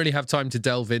 we didn't really have time to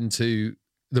delve into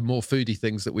the more foodie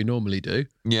things that we normally do.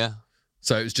 Yeah.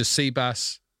 So it was just sea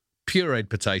bass, pureed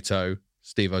potato,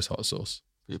 Steve-O's hot sauce.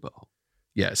 For your butthole.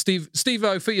 Yeah,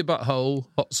 Steve-O for your butthole,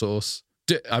 hot sauce.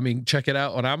 Check it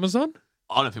out on Amazon.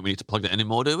 I don't think we need to plug that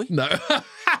anymore, do we? No.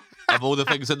 Of all the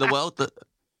things in the world,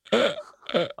 I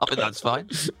think that's fine.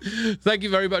 Thank you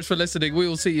very much for listening. We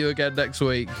will see you again next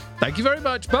week. Thank you very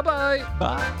much. Bye-bye.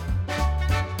 Bye.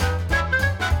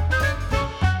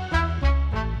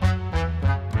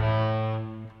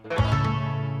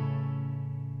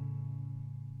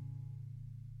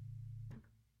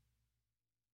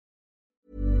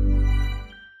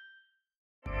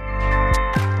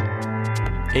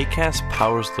 Acast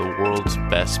powers the world's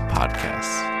best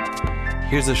podcasts.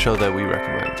 Here's a show that we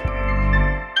recommend.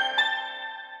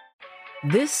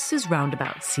 This is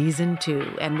Roundabout Season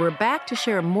 2, and we're back to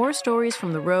share more stories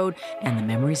from the road and the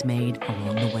memories made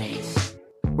along the way.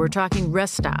 We're talking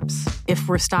rest stops. If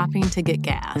we're stopping to get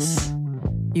gas,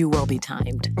 you will be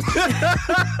timed.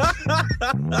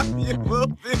 You will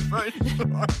be for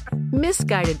sure.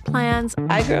 Misguided plans.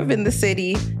 I grew up in the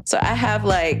city, so I have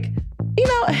a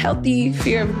healthy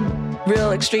fear of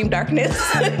real extreme darkness.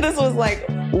 This was like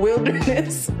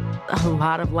wilderness. A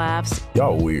lot of laughs.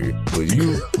 Y'all weird, but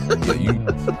you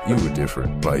were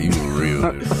different. Like, you were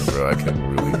real different, bro. I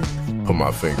couldn't really put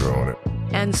my finger on it.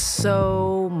 And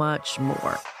so much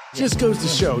more. Just goes to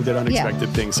show that unexpected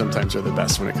things sometimes are the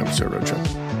best when it comes to a road trip.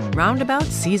 Roundabout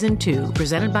Season 2,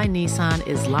 presented by Nissan,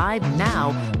 is live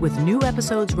now with new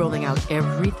episodes rolling out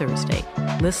every Thursday.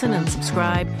 Listen and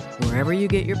subscribe wherever you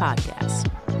get your podcasts.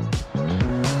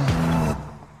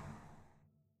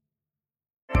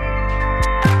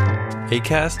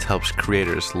 Acast helps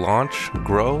creators launch,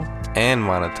 grow, and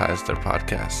monetize their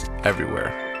podcasts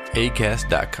everywhere.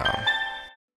 Acast.com.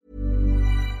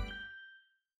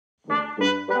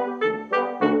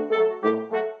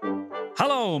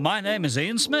 Hello, my name is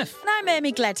Ian Smith. And I'm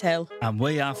Amy Gledhill. And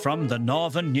we are from the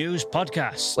Northern News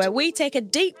Podcast, where we take a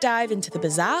deep dive into the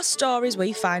bizarre stories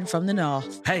we find from the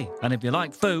North. Hey, and if you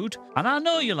like food, and I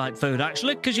know you like food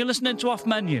actually, because you're listening to Off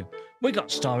Menu, we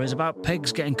got stories about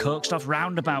pigs getting coaxed off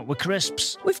roundabout with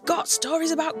crisps. We've got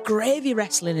stories about gravy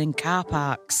wrestling in car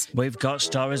parks. We've got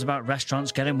stories about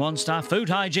restaurants getting 1-star food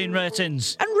hygiene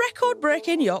ratings. And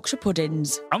record-breaking Yorkshire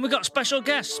puddings. And we've got special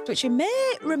guests, which you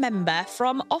may remember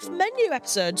from off-menu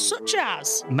episodes such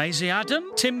as Maisie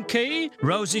Adam, Tim Key,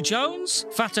 Rosie Jones,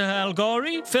 Fatah El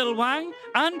Ghori, Phil Wang,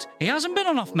 and he hasn't been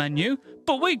on Off Menu,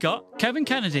 but we got Kevin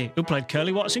Kennedy, who played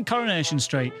Curly Watts in Coronation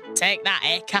Street. Take that,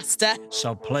 Aircaster.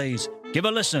 So please, give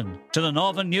a listen to the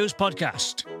Northern News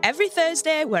Podcast. Every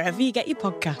Thursday, wherever you get your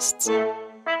podcasts.